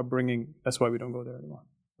your upbringing. That's why we don't go there anymore.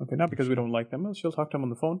 Okay, not because we don't like them. She'll talk to them on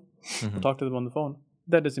the phone. We'll talk to them on the phone.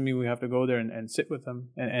 That doesn't mean we have to go there and sit with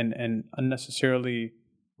them and unnecessarily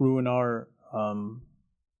ruin our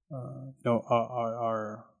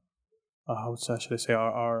how should I say,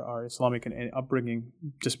 our Islamic upbringing,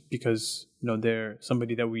 just because they're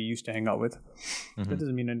somebody that we used to hang out with. That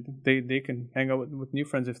doesn't mean anything. They can hang out with new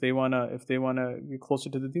friends if they wanna get closer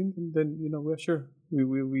to the Deen. Then we're sure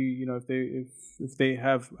we if they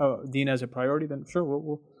have Deen as a priority, then sure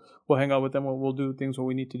we'll hang out with them. We'll do things what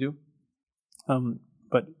we need to do.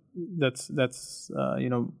 But that's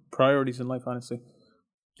priorities in life. Honestly,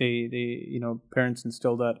 they parents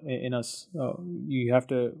instill that in us.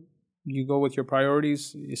 You go with your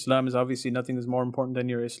priorities. Islam is obviously nothing is more important than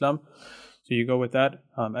your Islam, so you go with that.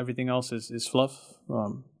 Everything else is fluff.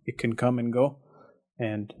 It can come and go,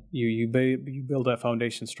 and you build that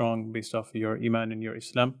foundation strong based off of your iman and your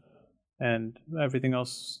Islam, and everything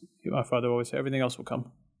else. My father always said, everything else will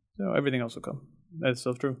come. So everything else will come. That's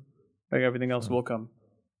so true. Like everything else will come.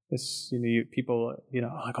 It's people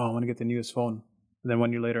like, oh, I want to get the newest phone, and then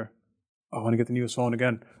 1 year later, oh, I want to get the newest phone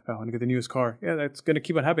again. Oh, I want to get the newest car. Yeah, that's going to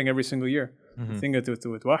keep on happening every single year. The thing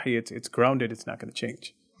with wahi, it's grounded. It's not going to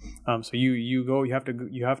change. So you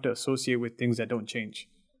have to associate with things that don't change,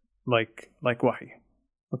 like wahi.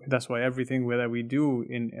 Okay, that's why everything that we do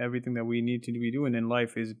in everything that we need to be doing in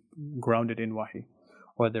life is grounded in wahi.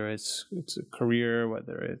 Whether it's a career,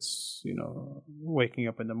 whether it's waking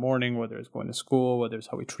up in the morning, whether it's going to school, whether it's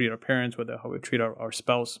how we treat our parents, whether how we treat our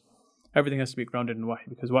spouse. Everything has to be grounded in wahi,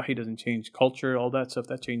 because wahi doesn't change. Culture, all that stuff,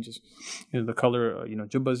 that changes. The color,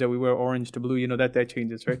 jubbas that we wear, orange to blue, that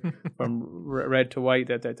changes, right? From red to white,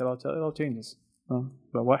 that all changes.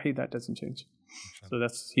 But wahi, that doesn't change. So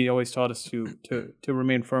he always taught us to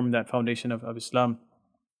remain firm in that foundation of Islam,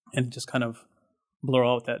 and just kind of blur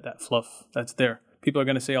out that fluff that's there. People are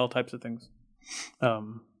going to say all types of things. They're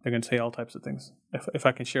going to say all types of things. If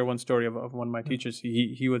I can share one story of one of my teachers,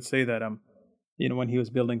 he would say that when he was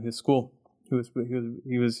building his school, he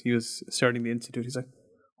was starting the institute. He's like,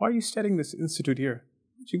 why are you studying this institute here?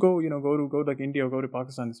 You go to like India or go to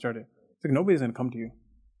Pakistan and start it. It's like, nobody's going to come to you.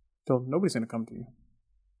 So nobody's going to come to you.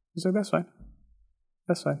 He's like, that's fine.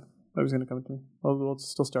 Nobody's going to come to me. We'll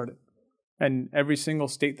still start it. And every single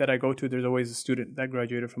state that I go to, there's always a student that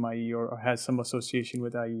graduated from IE or has some association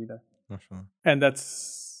with IE there. Sure. And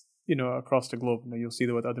that's, across the globe. You'll see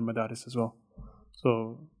that with other madaris as well.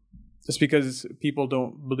 So just because people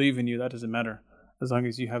don't believe in you, that doesn't matter. As long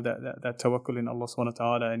as you have that tawakkul in Allah subhanahu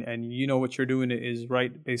wa ta'ala, and you know what you're doing is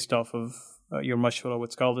right based off of your mashwara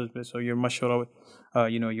with scholars, so your mashwara with,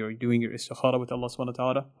 you're doing your istikhara with Allah subhanahu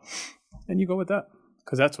wa ta'ala, and you go with that.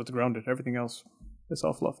 Because that's what's grounded. Everything else is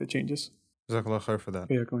all fluff. It changes. Jazakallah khair for that.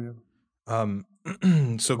 Yeah, go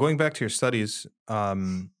ahead. So going back to your studies,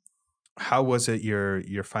 how was it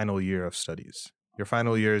your final year of studies? Your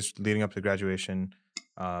final years leading up to graduation,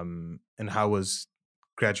 and how was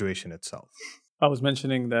graduation itself? I was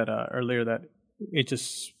mentioning that earlier that it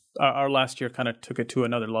just our last year kind of took it to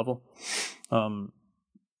another level,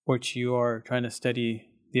 which you are trying to study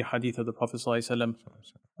the hadith of the Prophet ﷺ,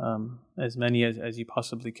 as many as you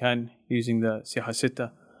possibly can, using the Sihah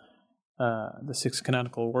Sitta, the 6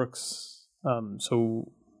 canonical works.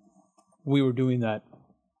 So we were doing that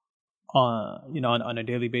on a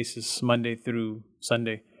daily basis, Monday through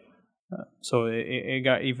Sunday. So it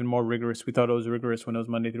got even more rigorous. We thought it was rigorous when it was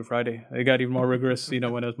Monday through Friday. It got even more rigorous, when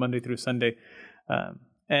it was Monday through Sunday.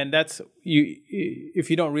 And that's if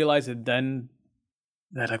you don't realize it then,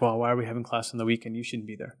 that like, well, why are we having class on the weekend? You shouldn't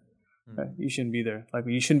be there. Right? You shouldn't be there. Like,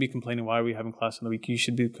 you shouldn't be complaining, why are we having class on the week? You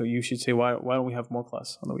should say, why don't we have more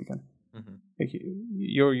class on the weekend? Like,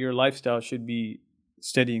 your lifestyle should be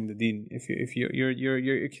studying the deen. If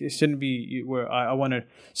it shouldn't be where I want to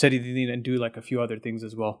study the deen and do like a few other things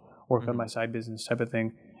as well, work on my side business type of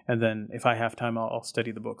thing, and then if I have time, I'll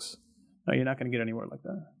study the books. No, you're not going to get anywhere like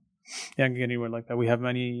that. You're not going to get anywhere like that. We have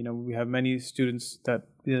many students that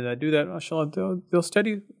do that. MashaAllah, they'll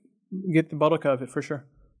study, get the barakah of it for sure.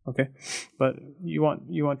 Okay, but you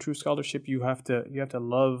want true scholarship. You have to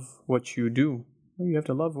love what you do. You have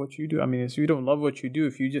to love what you do. I mean, if you don't love what you do,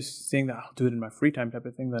 if you're just saying that I'll do it in my free time type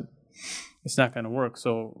of thing, then it's not going to work.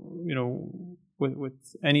 So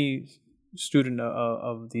with any student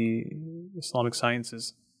of the Islamic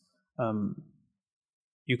sciences,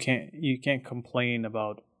 you can't complain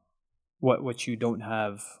about what you don't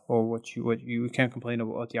have, or what you can't complain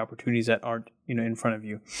about the opportunities that aren't in front of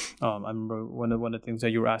you. I remember one of the things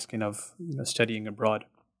that you were asking of studying abroad.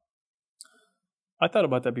 I thought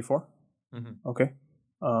about that before. Okay,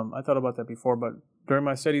 I thought about that before, but during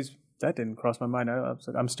my studies, that didn't cross my mind. I was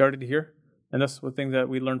like, I'm started here, and that's the thing that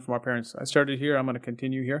we learned from our parents. I started here. I'm going to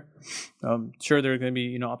continue here. Sure, there are going to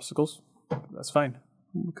be obstacles. That's fine.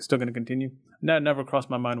 I'm still going to continue. And that never crossed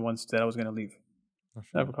my mind once that I was going to leave.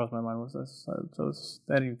 Never crossed my mind was this.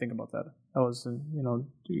 I didn't even think about that. I was,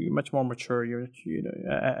 you're much more mature.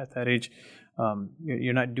 At that age,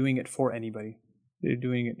 you're not doing it for anybody. You're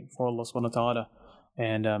doing it for Allah Subhanahu wa Taala,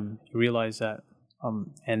 and you realize that.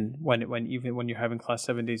 And when you're having class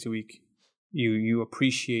 7 days a week, you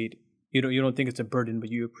appreciate. You don't think it's a burden, but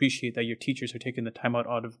you appreciate that your teachers are taking the time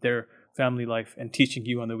out of their family life and teaching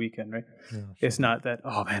you on the weekend, right? Yeah, sure. It's not that,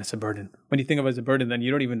 oh man, it's a burden. When you think of it as a burden, then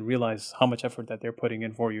you don't even realize how much effort that they're putting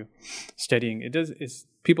in for you, studying.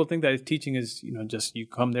 People think that teaching is, just you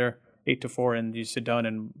come there 8 to 4 and you sit down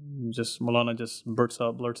and just Mawlana just blurts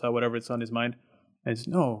out whatever it's on his mind. And it's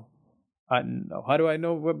no. How do I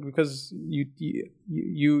know? Because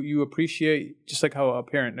you appreciate, just like how a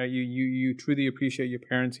parent, right? You truly appreciate your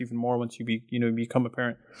parents even more once you become a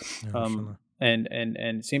parent.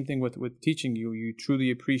 And same thing with teaching. You truly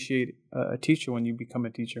appreciate a teacher when you become a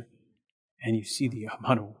teacher, and you see the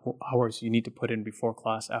amount of hours you need to put in before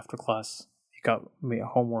class, after class. You got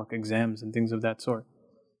homework, exams, and things of that sort.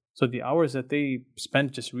 So the hours that they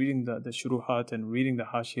spent just reading the shuruhat and reading the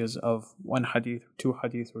hashiyas of one hadith, two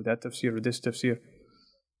hadith, or that tafsir, or this tafsir,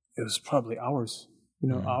 it was probably hours,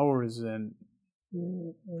 hours, and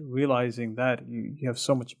realizing that you have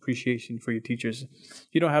so much appreciation for your teachers. If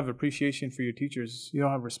you don't have appreciation for your teachers, you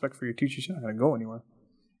don't have respect for your teachers, you're not going to go anywhere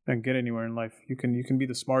and get anywhere in life. You can be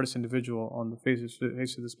the smartest individual on the face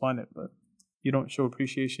of this planet, but you don't show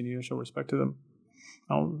appreciation, you don't show respect to them.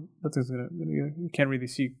 You can't really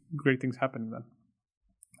see great things happening then.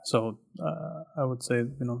 So I would say,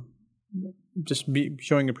 just be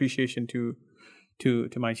showing appreciation to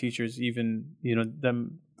my teachers, even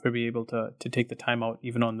them for being able to take the time out,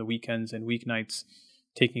 even on the weekends and weeknights,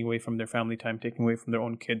 taking away from their family time, taking away from their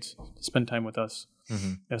own kids to spend time with us.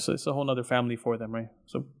 Mm-hmm. Yeah, so it's a whole other family for them, right?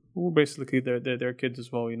 So we're basically their kids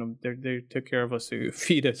as well. They took care of us, to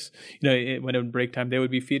feed us. When it would break time, they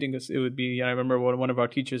would be feeding us. It would be, I remember one of our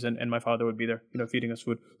teachers and my father would be there, feeding us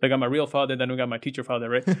food. I got my real father, then we got my teacher father,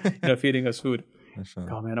 right? Feeding us food.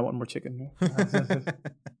 Oh man, I want more chicken.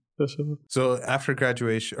 So after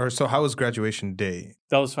graduation, so how was graduation day?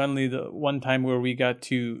 That was finally the one time where we got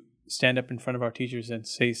to stand up in front of our teachers and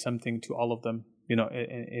say something to all of them,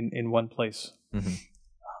 in one place.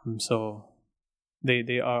 Mm-hmm. So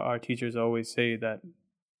they are, our teachers always say that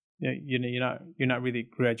you're not really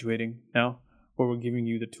graduating now, but we're giving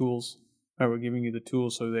you the tools. Right? We're giving you the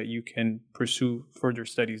tools so that you can pursue further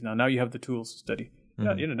studies. Now you have the tools to study.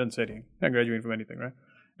 Mm-hmm. You're not done studying. You're not graduating from anything, right?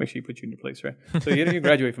 Make sure you put you in your place, right? So you don't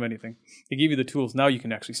graduate from anything. They give you the tools. Now you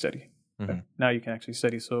can actually study. Mm-hmm. Right? Now you can actually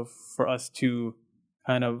study. So for us to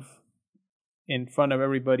kind of, in front of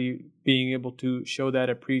everybody, being able to show that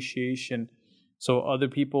appreciation so other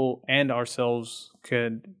people and ourselves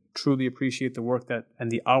could truly appreciate the work and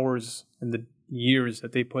the hours and the years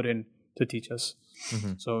that they put in to teach us.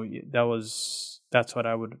 Mm-hmm. So that's what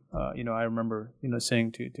I would, I remember,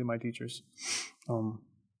 saying to my teachers.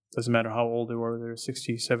 Doesn't matter how old they were, they're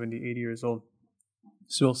 60, 70, 80 years old,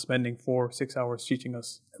 still spending 4-6 hours teaching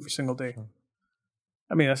us every single day.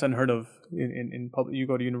 I mean, that's unheard of in public. You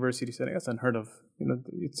go to university setting, that's unheard of.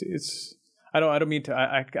 It's. I don't mean to.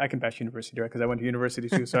 I can bash university, right? Because I went to university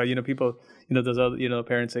too. So people, those other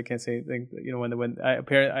parents that can't say things. When I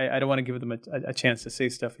don't want to give them a chance to say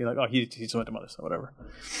stuff. You're like, oh, he just went to madrasa, whatever.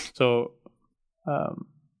 So,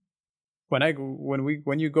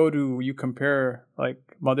 when you compare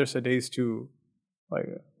like madrasa days to like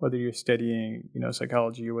whether you're studying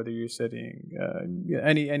psychology or whether you're studying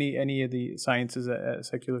any of the sciences at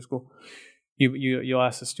secular school, you'll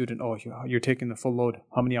ask the student, oh, you're taking the full load.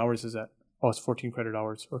 How many hours is that? Oh, it's 14 credit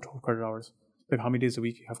hours or 12 credit hours. Like, how many days a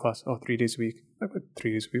week you have class? Oh, 3 days a week. Like,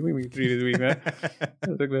 3 days a week? What do you mean 3 days a week, man?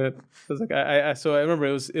 So I remember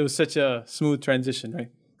it was such a smooth transition, right?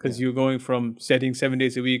 Because you're going from studying 7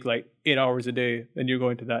 days a week, like 8 hours a day, and you're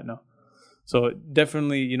going to that now. So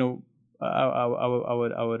definitely, I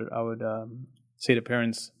would say to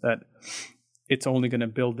parents that it's only going to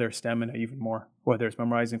build their stamina even more. Whether it's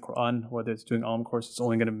memorizing Quran, whether it's doing Alim course, it's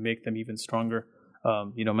only going to make them even stronger.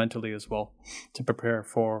 Mentally as well, to prepare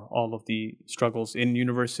for all of the struggles in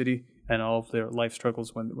university and all of their life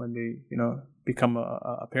struggles when they, become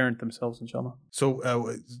a parent themselves, inshallah. So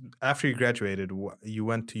after you graduated, you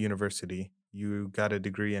went to university. You got a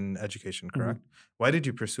degree in education, correct? Mm-hmm. Why did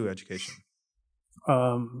you pursue education?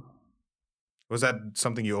 Was that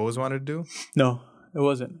something you always wanted to do? No, it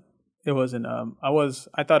wasn't.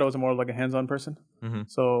 I thought I was more like a hands-on person. Mm-hmm.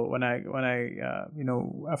 So when I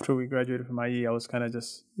after we graduated from IE, I was kind of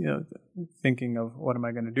just thinking of what am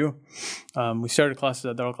I going to do. We started classes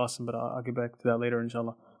at Darul Qasim, but I'll get back to that later,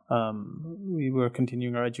 inshallah. We were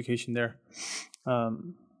continuing our education there,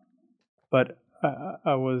 but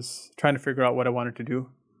I was trying to figure out what I wanted to do.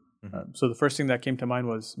 So the first thing that came to mind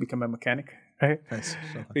was become a mechanic, right? Nice.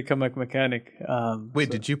 Become a mechanic.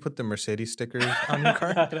 Wait, did you put the Mercedes stickers on your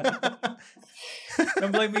car?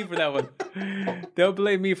 Don't blame me for that one. Don't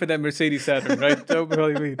blame me for that Mercedes Saturn, right? Don't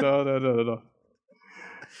blame me.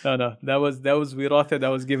 No. That was Wirata that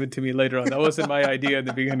was given to me later on. That wasn't my idea in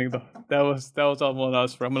the beginning, though. That was all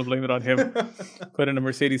Mawlana's for. I'm gonna blame it on him. Put in a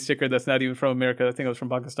Mercedes sticker that's not even from America. I think it was from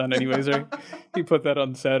Pakistan, anyways, right? He put that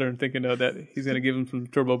on the Saturn, thinking that he's gonna give him some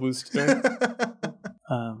turbo boost. Right?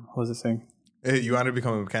 What was I saying? You want to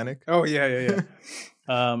become a mechanic? Oh yeah.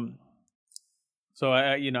 So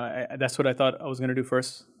I that's what I thought I was gonna do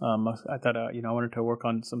first. I thought I wanted to work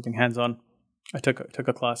on something hands-on. I took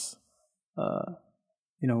a class.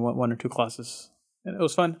 One or two classes, and it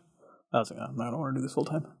was fun. I was like, I don't want to do this full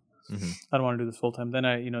time. Mm-hmm. I don't want to do this full time. Then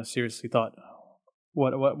I, seriously thought,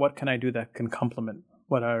 what can I do that can complement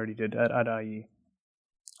what I already did at IE?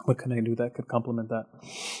 What can I do that could complement that?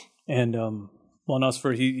 And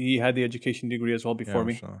Nasfer, he had the education degree as well before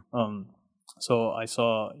me. Sure. So I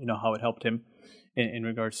saw how it helped him in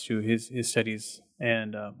regards to his studies.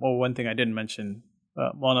 And one thing I didn't mention,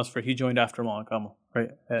 Nasfer, he joined after Mawlana Kamal.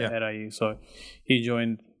 Right at IE, so he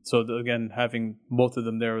joined. So again, having both of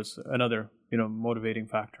them there was another motivating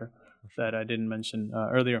factor that I didn't mention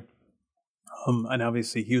earlier. And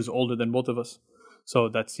obviously he was older than both of us, so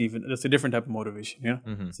that's a different type of motivation.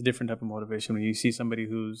 Mm-hmm. It's a different type of motivation when you see somebody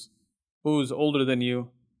who's older than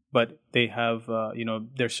you, but they have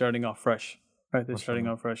they're starting off fresh, right? They're starting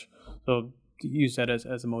off fresh, so use that as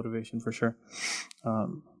a motivation for sure.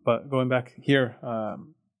 But going back here.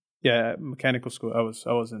 Mechanical school. It was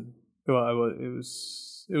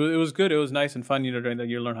good. It was nice and fun. During that,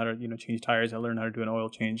 you learn how to change tires. I learned how to do an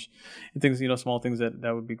oil change, and things. Small things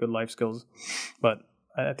that would be good life skills. But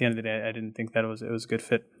at the end of the day, I didn't think that it was a good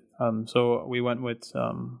fit. So we went with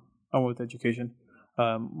education,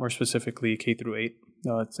 more specifically K through 8.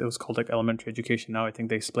 It was called like elementary education. Now I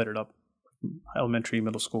think they split it up, elementary,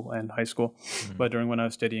 middle school, and high school. Mm-hmm. But during when I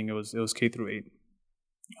was studying, it was K through 8.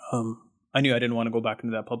 I knew I didn't want to go back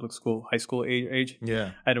into that public school, high school age.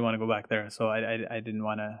 Yeah. I didn't want to go back there. So I didn't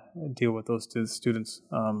want to deal with those two students.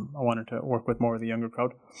 I wanted to work with more of the younger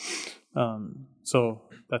crowd. So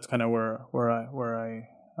that's kind of where I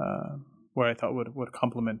thought would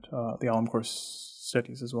complement the Alam course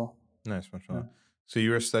studies as well. Nice, mashallah. So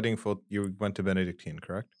you were studying you went to Benedictine,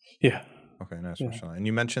 correct? Yeah. Okay, nice, mashallah. And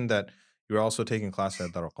you mentioned that you were also taking classes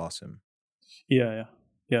at Dar al-Qasim. Yeah.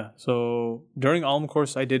 So during Alam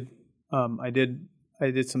course, I did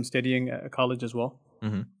some studying at college as well.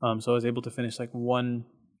 Mm-hmm. So I was able to finish like 1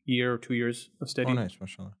 year or 2 years of studying. Oh, nice,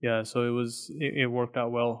 mashallah. Yeah, so it worked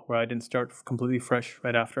out well where I didn't start completely fresh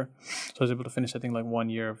right after. So I was able to finish I think like 1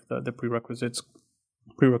 year of the prerequisite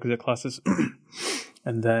classes,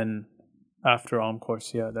 and then after Alam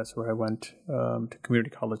course, that's where I went to community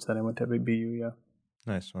college. Then I went to BU. Yeah.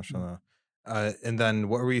 Nice, mashallah. And then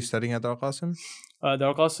what were you studying at Dar al-Qasim? Dar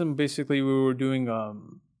al-Qasim, basically we were doing,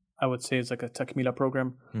 I would say it's like a Takmila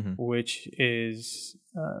program, mm-hmm. which is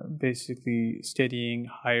basically studying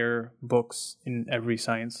higher books in every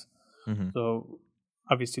science. Mm-hmm. So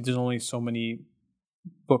obviously there's only so many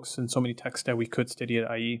books and so many texts that we could study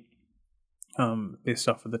at IE based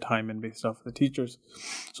off of the time and based off of the teachers.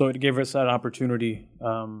 So it gave us that opportunity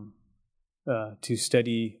to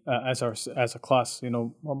study as a class.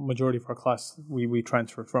 Majority of our class we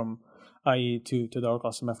transferred from IE to Dar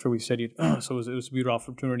al-Qasim after we studied. So it was a beautiful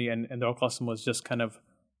opportunity, and Dar al-Qasim was just kind of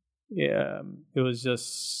it was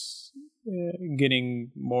just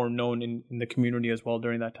getting more known in the community as well.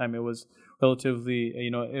 During that time, it was relatively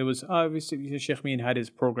it was obviously Sheikh Min had his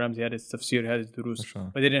programs, he had his tafsir, he had his durus, sure.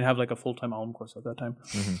 but they didn't have like a full-time alim course at that time.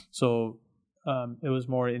 Mm-hmm. So it was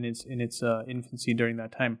more in its infancy during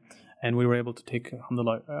that time. And we were able to take,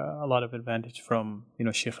 alhamdulillah, a lot of advantage from,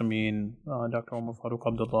 Sheikh Amin, Dr. Omar Farooq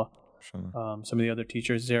Abdullah, some of the other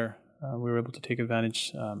teachers there. We were able to take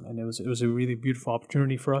advantage, and it was a really beautiful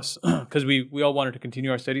opportunity for us because we all wanted to continue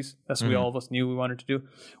our studies. That's what we all of us knew we wanted to do.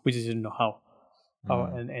 We just didn't know how.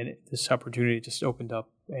 And this opportunity just opened up,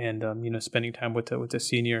 and spending time with the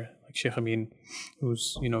senior like Sheikh Amin,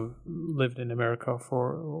 who's lived in America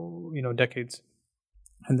for decades,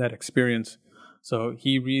 and that experience. So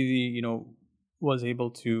he really, was able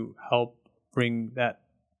to help bring that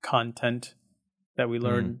content that we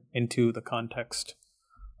learned into the context.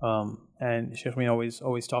 And Sheikh Min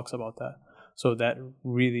always talks about that. So that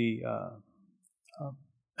really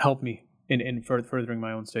helped me in furthering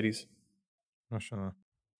my own studies. MashaAllah.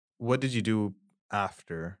 What did you do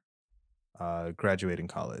after graduating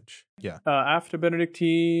college? Yeah. After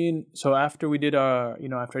Benedictine, so after we did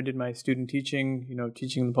after I did my student teaching,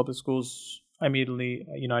 teaching in the public schools, I immediately,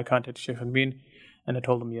 I contacted Sheikh Uddin, and I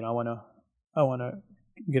told him, I wanna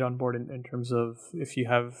get on board in terms of if you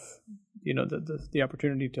have, the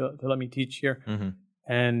opportunity to let me teach here,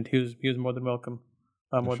 and he was more than welcome,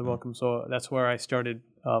 So that's where I started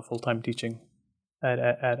full time teaching at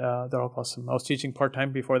Dar al Qasim. I was teaching part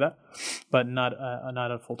time before that, but not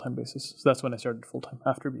a full time basis. So that's when I started full time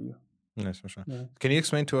after BU. Nice, mashallah. Yeah. Can you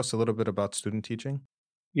explain to us a little bit about student teaching?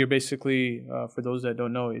 You're basically, for those that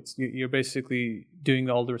don't know, you're basically doing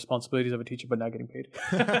all the responsibilities of a teacher but not getting paid.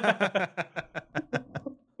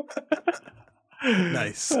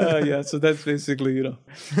 Nice. Yeah, so that's basically,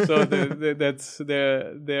 so they're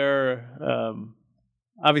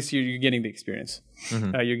obviously you're getting the experience.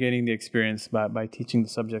 You're getting the experience by teaching the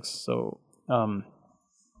subjects. So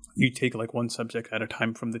you take like one subject at a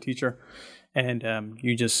time from the teacher, and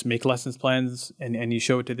you just make lessons plans and you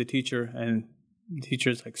show it to the teacher, and the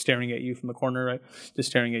teacher's like staring at you from the corner, right? Just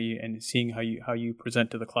staring at you and seeing how you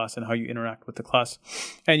present to the class and how you interact with the class.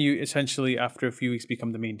 And you essentially, after a few weeks,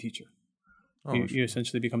 become the main teacher. You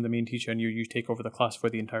essentially become the main teacher, and you take over the class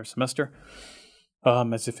for the entire semester,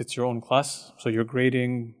 as if it's your own class. So you're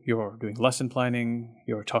grading, you're doing lesson planning,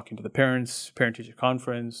 you're talking to the parents, parent-teacher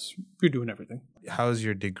conference, you're doing everything. How has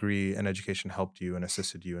your degree and education helped you and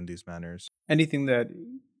assisted you in these manners? Anything that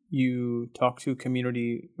you talk to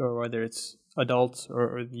community, or whether it's adults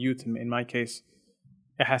or youth, in my case,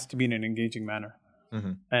 it has to be in an engaging manner.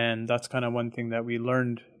 And that's kind of one thing that we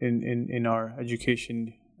learned in our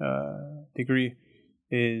education degree,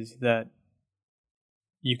 is that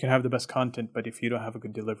you can have the best content, but if you don't have a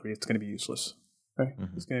good delivery, it's going to be useless, right?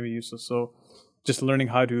 It's going to be useless. So just learning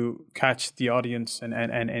how to catch the audience and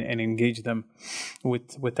engage them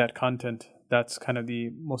with that content, that's kind of the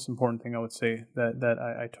most important thing I would say that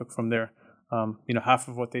I took from there. Half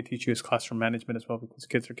of what they teach you is classroom management as well, because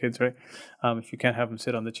kids are kids, right? If you can't have them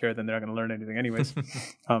sit on the chair, then they're not going to learn anything anyways.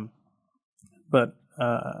 But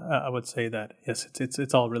I would say that, yes,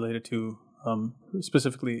 it's all related to,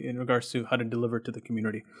 specifically in regards to how to deliver to the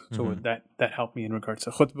community. So that helped me in regards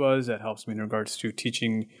to khutbahs, that helps me in regards to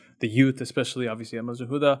teaching the youth, especially obviously at Masjid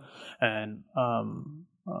Huda, and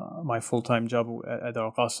my full-time job at Dar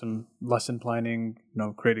al-Qasim, lesson planning,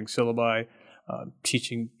 creating syllabi,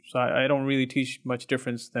 teaching. So I don't really teach much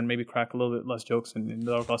difference than maybe crack a little bit less jokes in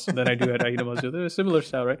Dar al-Qasim than I do at Aida Masjid. They're a similar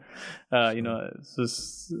style, right? It's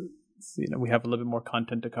just, we have a little bit more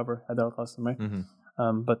content to cover at Dar al-Qasim, right?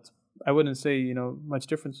 But I wouldn't say, much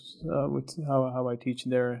difference with how I teach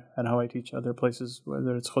there and how I teach other places,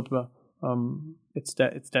 whether it's khutbah. It's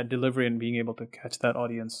that delivery and being able to catch that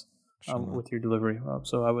audience with your delivery.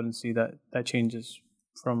 So I wouldn't see that changes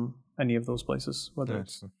from any of those places, whether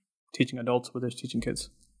it's teaching adults, whether it's teaching kids.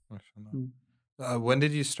 When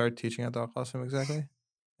did you start teaching at Dar al-Qasim exactly?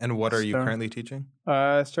 And what are you currently teaching?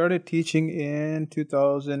 I started teaching in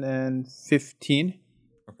 2015.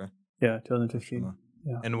 Okay. Yeah, 2015.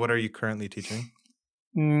 Yeah. And what are you currently teaching?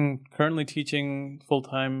 Currently teaching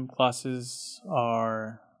full-time classes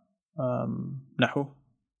are Nahu,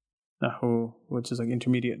 which is like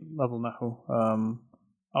intermediate level Nahu.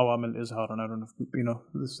 Awam al-Izhar, and I don't know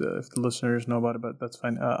if the listeners know about it, but that's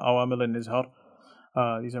fine. Awam al-Izhar.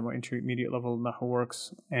 These are my intermediate level Nahu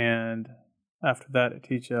works, and after that I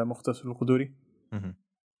teach Mukhtasar al-Quduri.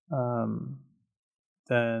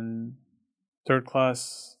 Then third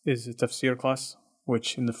class is a tafsir class,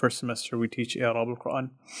 which in the first semester we teach I'rab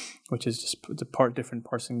al-Quran, which is just the different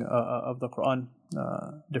parsing of the Quran,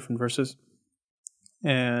 different verses.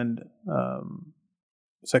 And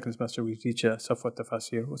second semester we teach Safwat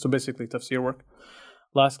Tafasir, so basically tafsir work.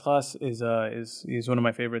 Last class is one of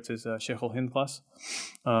my favorites, is Sheikh al-Hind class,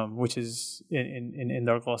 which is in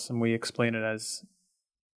Dar al-Qasim we explain it as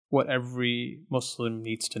what every Muslim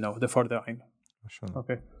needs to know, the Farda Ain.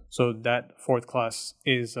 Okay, so that fourth class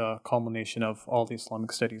is a culmination of all the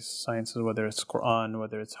Islamic studies, sciences, whether it's Quran,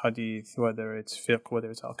 whether it's Hadith, whether it's Fiqh,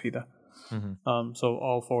 whether it's Aqidah. So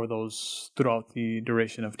all four of those throughout the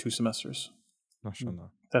duration of 2 semesters.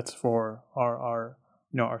 That's for our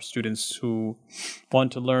students who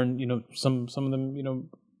want to learn. Some of them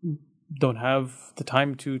don't have the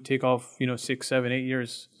time to take off 6, 7, 8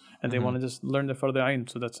 years, and they want to just learn the Farda Ain.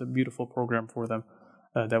 So that's a beautiful program for them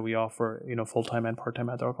that we offer, full time and part time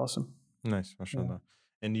at Dar al-Qasim. Nice, mashallah.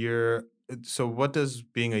 And so what does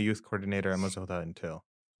being a youth coordinator at Masjid Huda entail?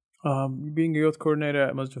 Being a youth coordinator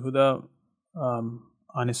at Masjid Huda,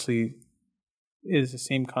 honestly, is the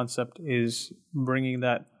same concept, is bringing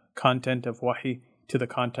that content of wahi to the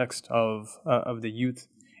context of the youth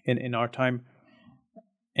in our time.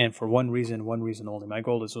 And for one reason only. My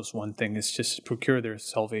goal is just one thing: it's just procure their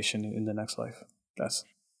salvation in the next life.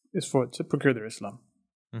 To procure their Islam.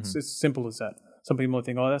 It's as simple as that. Some people might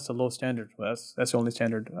think, "Oh, that's a low standard." Well, that's the only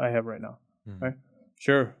standard I have right now. Right?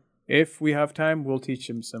 Sure. If we have time, we'll teach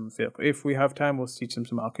them some fiqh. If we have time, we'll teach them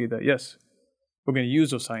some aqidah. Yes, we're going to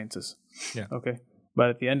use those sciences. Yeah. Okay. But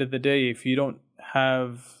at the end of the day, if you don't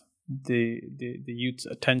have the youth's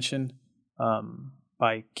attention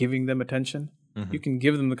by giving them attention, you can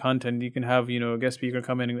give them the content. You can have a guest speaker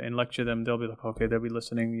come in and lecture them. They'll be like, okay, they'll be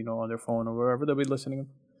listening, on their phone or wherever they'll be listening.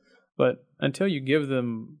 But until you give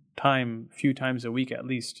them time, a few times a week at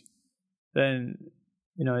least, then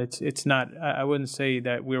it's not. I wouldn't say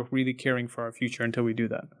that we're really caring for our future until we do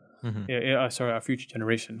that. Our future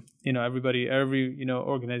generation. Every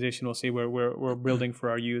organization will say we're building for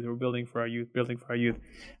our youth. We're building for our youth. Building for our youth.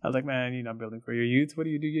 I was like, man, you're not building for your youth. What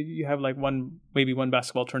do? You have like maybe one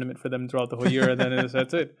basketball tournament for them throughout the whole year, and then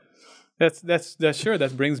that's it. That's sure.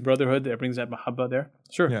 That brings brotherhood. That brings that mahabbah there.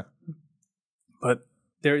 Sure. Yeah. But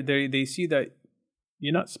they see that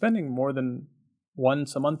you're not spending more than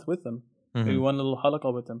once a month with them. Maybe one little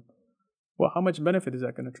halaqah with them. Well, how much benefit is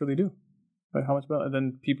that going to truly do? Right? How much benefit? And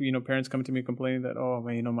then people, parents come to me complaining that, oh,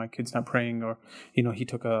 man, my kid's not praying, or he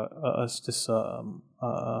took a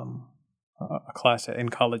class in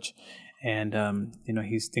college, and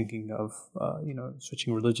he's thinking of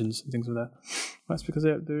switching religions and things like that. That's because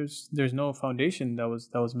there's no foundation that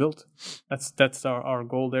was built. That's our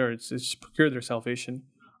goal there. It's to procure their salvation.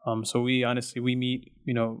 So we meet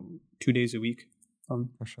 2 days a week.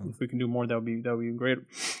 If we can do more, that would be great.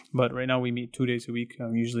 But right now we meet 2 days a week,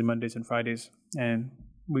 usually Mondays and Fridays, and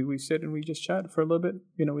we sit and we just chat for a little bit.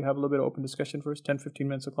 We have a little bit of open discussion first, 10-15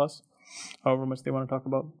 minutes a class, however much they want to talk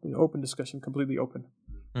about. Open discussion, completely open.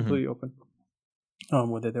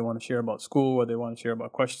 Whether they want to share about school, whether they want to share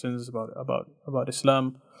about questions about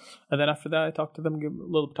Islam, and then after that I talk to them, give a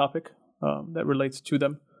little topic that relates to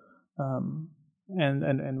them,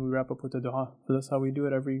 and we wrap up with the dua. So that's how we do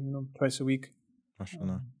it every twice a week.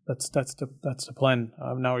 That's the plan.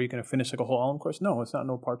 Now, are you going to finish like a whole alim course? No, it's not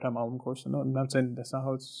no part-time alim course. No, I'm not saying that's not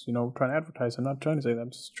how it's trying to advertise. I'm not trying to say that.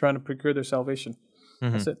 I'm just trying to procure their salvation.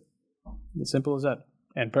 That's it. As simple as that.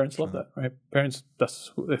 And parents love that, right? Parents,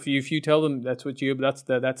 if you tell them that's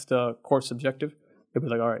the course objective, they'll be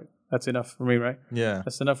like, all right, that's enough for me, right? Yeah,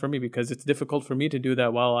 that's enough for me, because it's difficult for me to do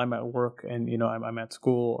that while I'm at work and I'm at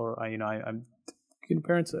school, or I'm.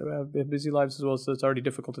 Parents have busy lives as well, so it's already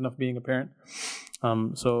difficult enough being a parent.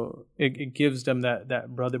 So it gives them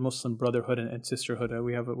that Muslim brotherhood and sisterhood.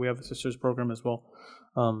 We have a sisters program as well.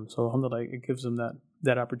 So alhamdulillah, it gives them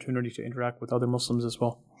that opportunity to interact with other Muslims as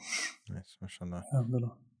well. Nice, mashallah.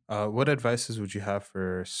 What advices would you have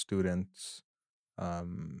for students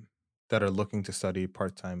that are looking to study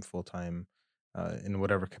part-time, full-time, in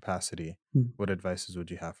whatever capacity? What advices would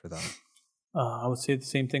you have for them? I would say the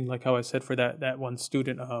same thing, like how I said for that one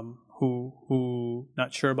student who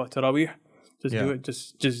not sure about Taraweeh. Just do it.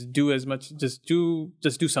 Just do as much. Just do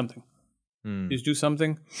something. Just do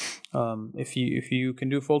something. If you can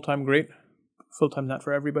do full-time, great. Full-time not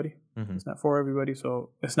for everybody. It's not for everybody. So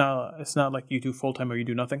it's not like you do full-time or you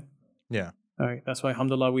do nothing. Yeah. All right. That's why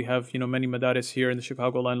alhamdulillah we have many madaris here in the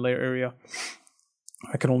Chicagoland area.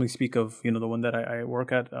 I can only speak of the one that I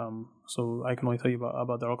work at. So I can only tell you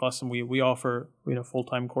about Darul Qasim. We offer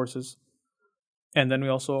full-time courses, and then we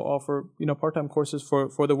also offer part-time courses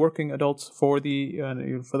for the working adults, for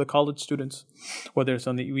the college students, whether it's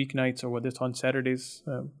on the weeknights or whether it's on Saturdays.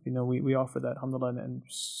 We offer that, alhamdulillah, and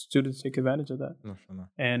students take advantage of that.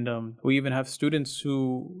 And we even have students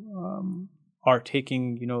who are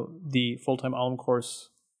taking the full-time alim course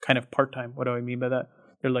kind of part-time. What do I mean by that?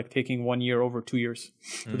 They're like taking 1 year over 2 years.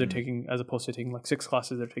 So they're taking, as opposed to taking like 6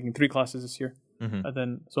 classes, they're taking 3 classes this year. And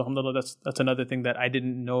then, so alhamdulillah, that's another thing that I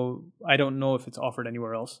didn't know. I don't know if it's offered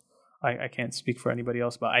anywhere else. I can't speak for anybody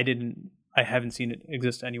else, but I haven't seen it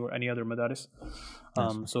exist anywhere, any other madaris.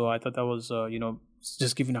 So I thought that was,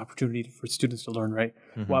 just giving an opportunity for students to learn, right?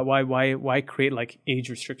 Why create like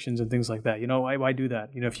age restrictions and things like that? Why do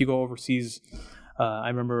that? If you go overseas, I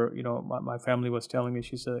remember, my family was telling me,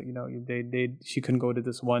 she said, she couldn't go to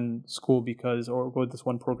this one school or go to this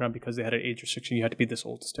one program because they had an age restriction. You had to be this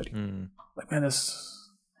old to study. Like, man,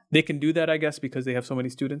 they can do that, I guess, because they have so many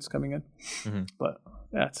students coming in. But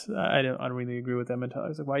I don't really agree with that mentality. I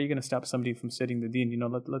was like, why are you going to stop somebody from studying the deen?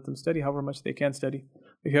 Let them study however much they can study.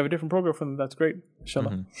 If you have a different program for them, that's great,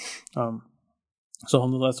 inshallah. So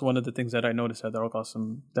alhamdulillah, that's one of the things that I noticed at Darul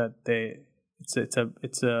Qasim, that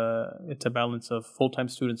it's a balance of full-time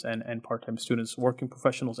students and part-time students, working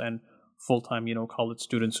professionals and full-time college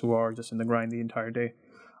students who are just in the grind the entire day.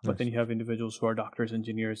 But then you have individuals who are doctors,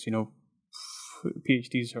 engineers,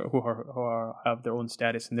 PhDs who have their own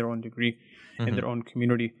status and their own degree in their own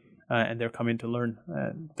community, and they're coming to learn.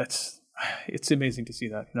 It's amazing to see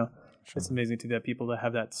that. It's amazing to that people that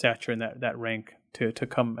have that stature and that rank to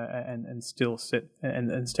come and still sit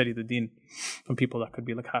and study the Deen from people that could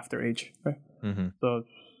be like half their age, right? So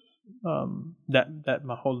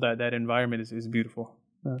that environment is beautiful.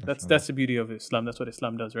 That's the beauty of Islam. That's what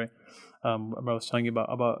Islam does, right? I was telling you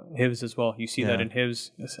about Hifz as well. You see that in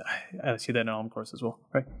Hifz. I see that in Ilm course as well,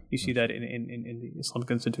 right? You see that in the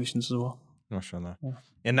Islamic institutions as well. MashaAllah. Yeah.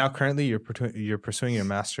 And now currently you're pursuing your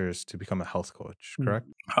master's to become a health coach, correct?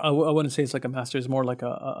 I wouldn't say it's like a master's, more like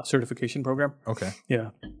a certification program. Okay. Yeah.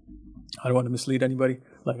 I don't want to mislead anybody.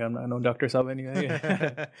 Like I'm no Dr. Saab anyway.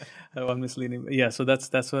 I don't want to mislead anybody. Yeah, so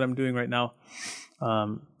that's what I'm doing right now.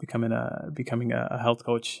 Becoming a health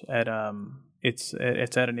coach at it's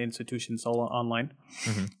at an institution. It's all online.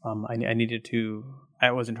 I needed to.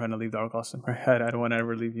 I wasn't trying to leave Darul Qasim. Right? I don't want to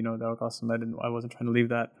ever leave. Darul Qasim. I wasn't trying to leave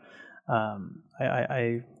that.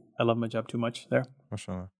 I love my job too much there.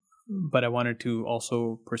 MashaAllah. But I wanted to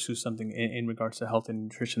also pursue something in regards to health and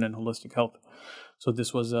nutrition and holistic health. So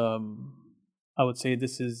this was, I would say,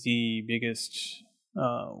 this is the biggest,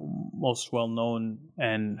 most well-known,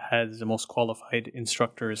 and has the most qualified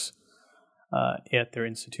instructors at their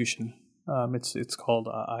institution. It's called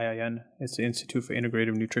IIN. It's the Institute for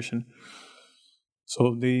Integrative Nutrition.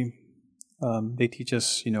 So they teach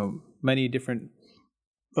us, many different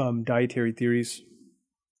dietary theories.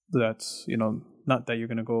 That's not that you're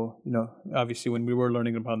going to go, obviously when we were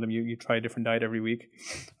learning about them, you try a different diet every week.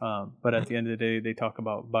 But at the end of the day, they talk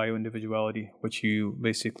about bio-individuality, which you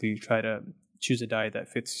basically try to choose a diet that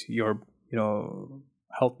fits your,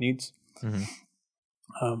 health needs.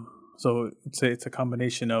 So it's a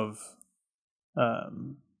combination of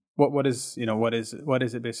what is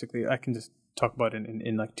it basically. I can just talk about it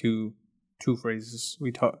in like two phrases.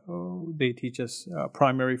 They teach us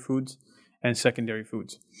primary foods and secondary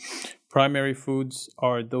foods. Primary foods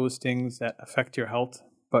are those things that affect your health,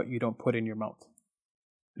 but you don't put in your mouth.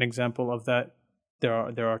 An example of that, there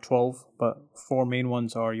are 12, but 4 main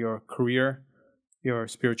ones are your career, your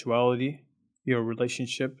spirituality, your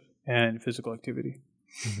relationship, and physical activity.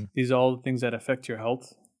 These are all the things that affect your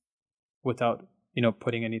health without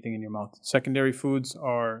putting anything in your mouth. Secondary foods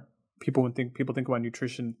are people think about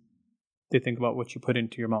nutrition. They think about what you put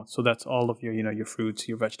into your mouth. So that's all of your, your fruits,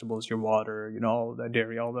 your vegetables, your water, all that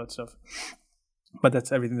dairy, all that stuff. But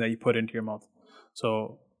that's everything that you put into your mouth.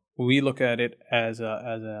 So we look at it as in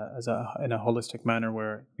a holistic manner,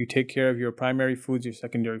 where you take care of your primary foods, your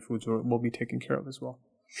secondary foods will be taken care of as well.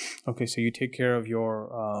 Okay, so you take care of your,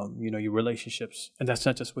 your relationships, and that's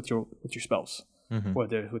not just with your spouse,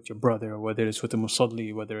 whether it's with your brother, whether it's with the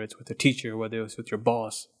musalli, whether it's with a teacher, whether it's with your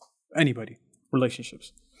boss, anybody,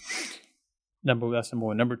 relationships. That's number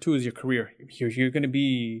one. Number two is your career.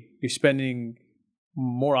 You're spending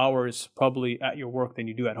more hours probably at your work than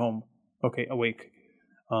you do at home. Okay, awake.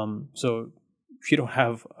 So if you don't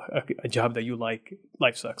have a job that you like,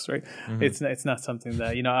 life sucks, right? It's not something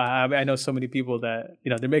that I know so many people that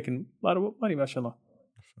they're making a lot of money, mashallah.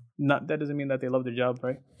 That doesn't mean that they love their job,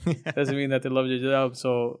 right? Doesn't mean that they love their job.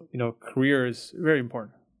 So career is very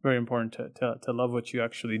important. Very important to love what you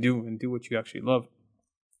actually do and do what you actually love.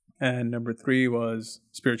 And number 3 was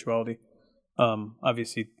spirituality.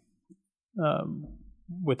 Obviously,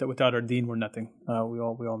 without our deen, we're nothing. We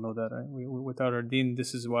all know that, right? Without our deen,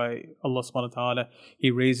 this is why Allah subhanahu wa ta'ala,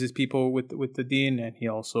 He raises people with the deen, and He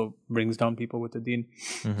also brings down people with the deen.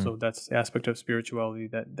 So that's the aspect of spirituality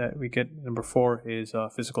that we get. Number 4 is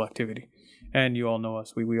physical activity. And you all know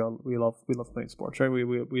us. We love playing sports, right?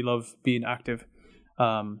 We love being active.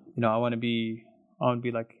 I want to be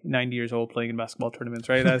like 90 years old playing in basketball tournaments,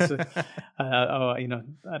 right? That's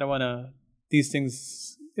I don't want to. These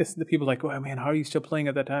things. It's the people like, oh man, how are you still playing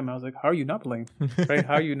at that time? I was like, how are you not playing? Right?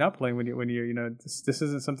 How are you not playing when you're this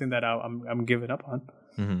isn't something that I'm giving up on.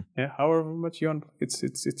 Yeah, however much you on,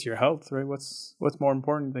 it's your health, right? What's more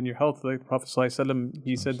important than your health? Like Prophet ﷺ,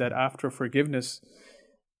 he said that after forgiveness,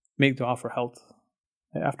 make dua for health.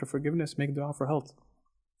 After forgiveness, make dua for health.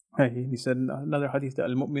 He said in another hadith that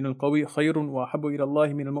al-mu'min al-qawi khayrun wa ahabbu ila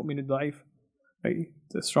Allah min al-mu'min al-da'if. Right?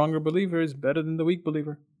 The stronger believer is better than the weak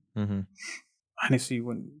believer. Honestly, it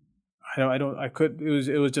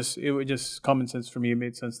was just common sense for me. It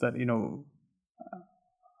made sense that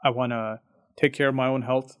I want to take care of my own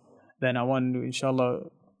health. Then I want to, inshallah,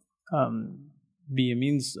 be a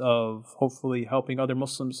means of hopefully helping other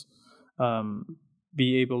Muslims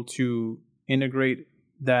be able to integrate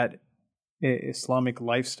that Islamic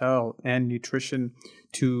lifestyle and nutrition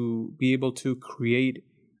to be able to create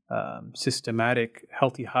systematic,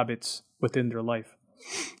 healthy habits within their life.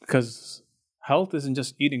 Because health isn't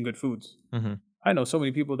just eating good foods. Mm-hmm. I know so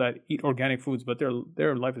many people that eat organic foods, but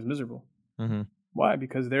their life is miserable. Mm-hmm. Why?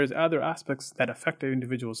 Because there's other aspects that affect an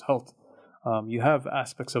individual's health. You have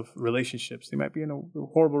aspects of relationships. They might be in a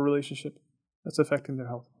horrible relationship that's affecting their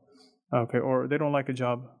health. Okay, or they don't like a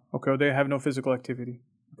job. Okay, or they have no physical activity.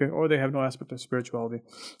 Okay, or they have no aspect of spirituality.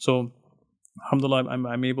 So, alhamdulillah,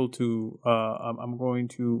 I'm able to. I'm going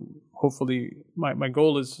to hopefully. My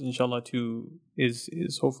goal is, inshallah,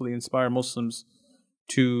 is hopefully inspire Muslims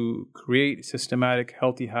to create systematic,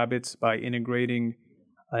 healthy habits by integrating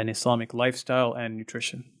an Islamic lifestyle and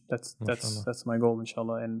nutrition. That's my goal,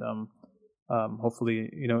 inshallah, and hopefully,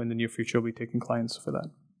 in the near future, we'll be taking clients for that.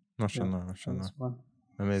 MashaAllah, MashaAllah.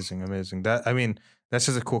 Amazing. That's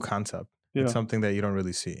just a cool concept. Yeah. It's something that you don't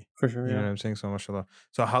really see. For sure, You know what I'm saying? So, mashallah.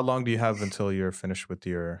 So, how long do you have until you're finished with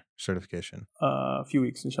your certification? A few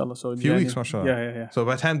weeks, inshallah. So, a few weeks, mashallah. Yeah. So,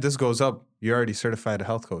 by the time this goes up, you're already certified a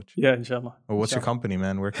health coach. Yeah, inshallah. Well, what's your company,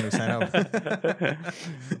 man? Where can we sign up?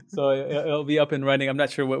 So, it'll be up and running. I'm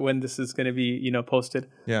not sure when this is going to be, posted.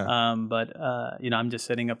 Yeah. But I'm just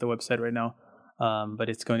setting up the website right now. But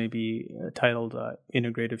it's going to be titled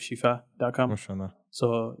integrativeshifa.com. MashaAllah.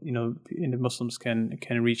 So, Muslims can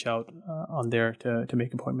reach out on there to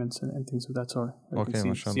make appointments and things of that sort.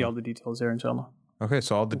 Okay, see all the details there, inshallah. Okay,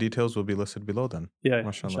 so all the details will be listed below then. Yeah,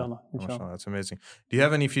 MashaAllah. MashaAllah. That's amazing. Do you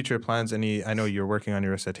have any future plans? I know you're working on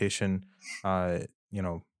your recitation,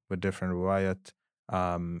 with different riwayat.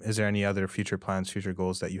 Is there any other future plans, future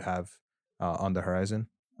goals that you have on the horizon?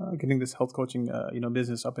 Getting this health coaching,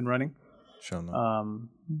 business up and running. Inshallah.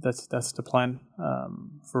 That's the plan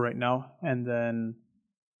for right now, and then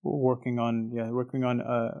working on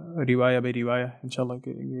riwayah by riwayah, inshallah,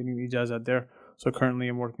 getting ijazat there. So currently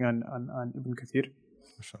I'm working on Ibn Kathir.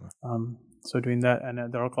 Inshallah. So doing that, and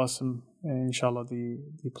at Dar al-Qasim, inshallah, the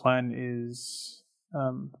plan is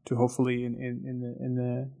to hopefully in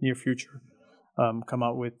the near future come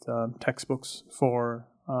out with textbooks for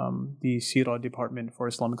the Sirah department for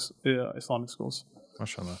Islamic schools.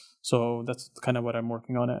 MashaAllah. So that's kind of what I'm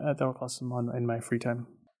working on at Dar al-Qasim in my free time.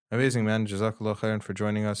 Amazing, man. Jazakallah khairan for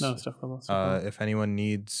joining us. No, astaghfirullah. If anyone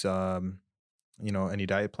needs, any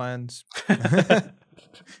diet plans,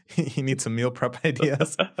 you need some meal prep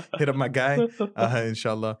ideas, hit up my guy.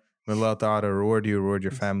 Inshallah. May Allah Ta'ala reward you, reward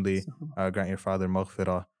your family, grant your father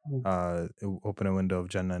maghfirah, open a window of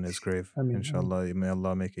Jannah in his grave. Inshallah. May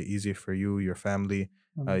Allah make it easy for you, your family.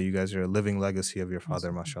 You guys are a living legacy of your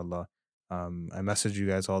father, mashallah. I messaged you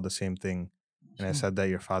guys all the same thing, and I said that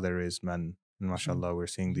your father raised men. And mashallah, we're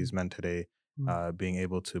seeing these men today being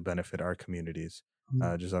able to benefit our communities.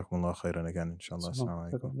 Jazakumullah khairan again, inshallah.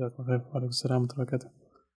 Assalamu alaikum.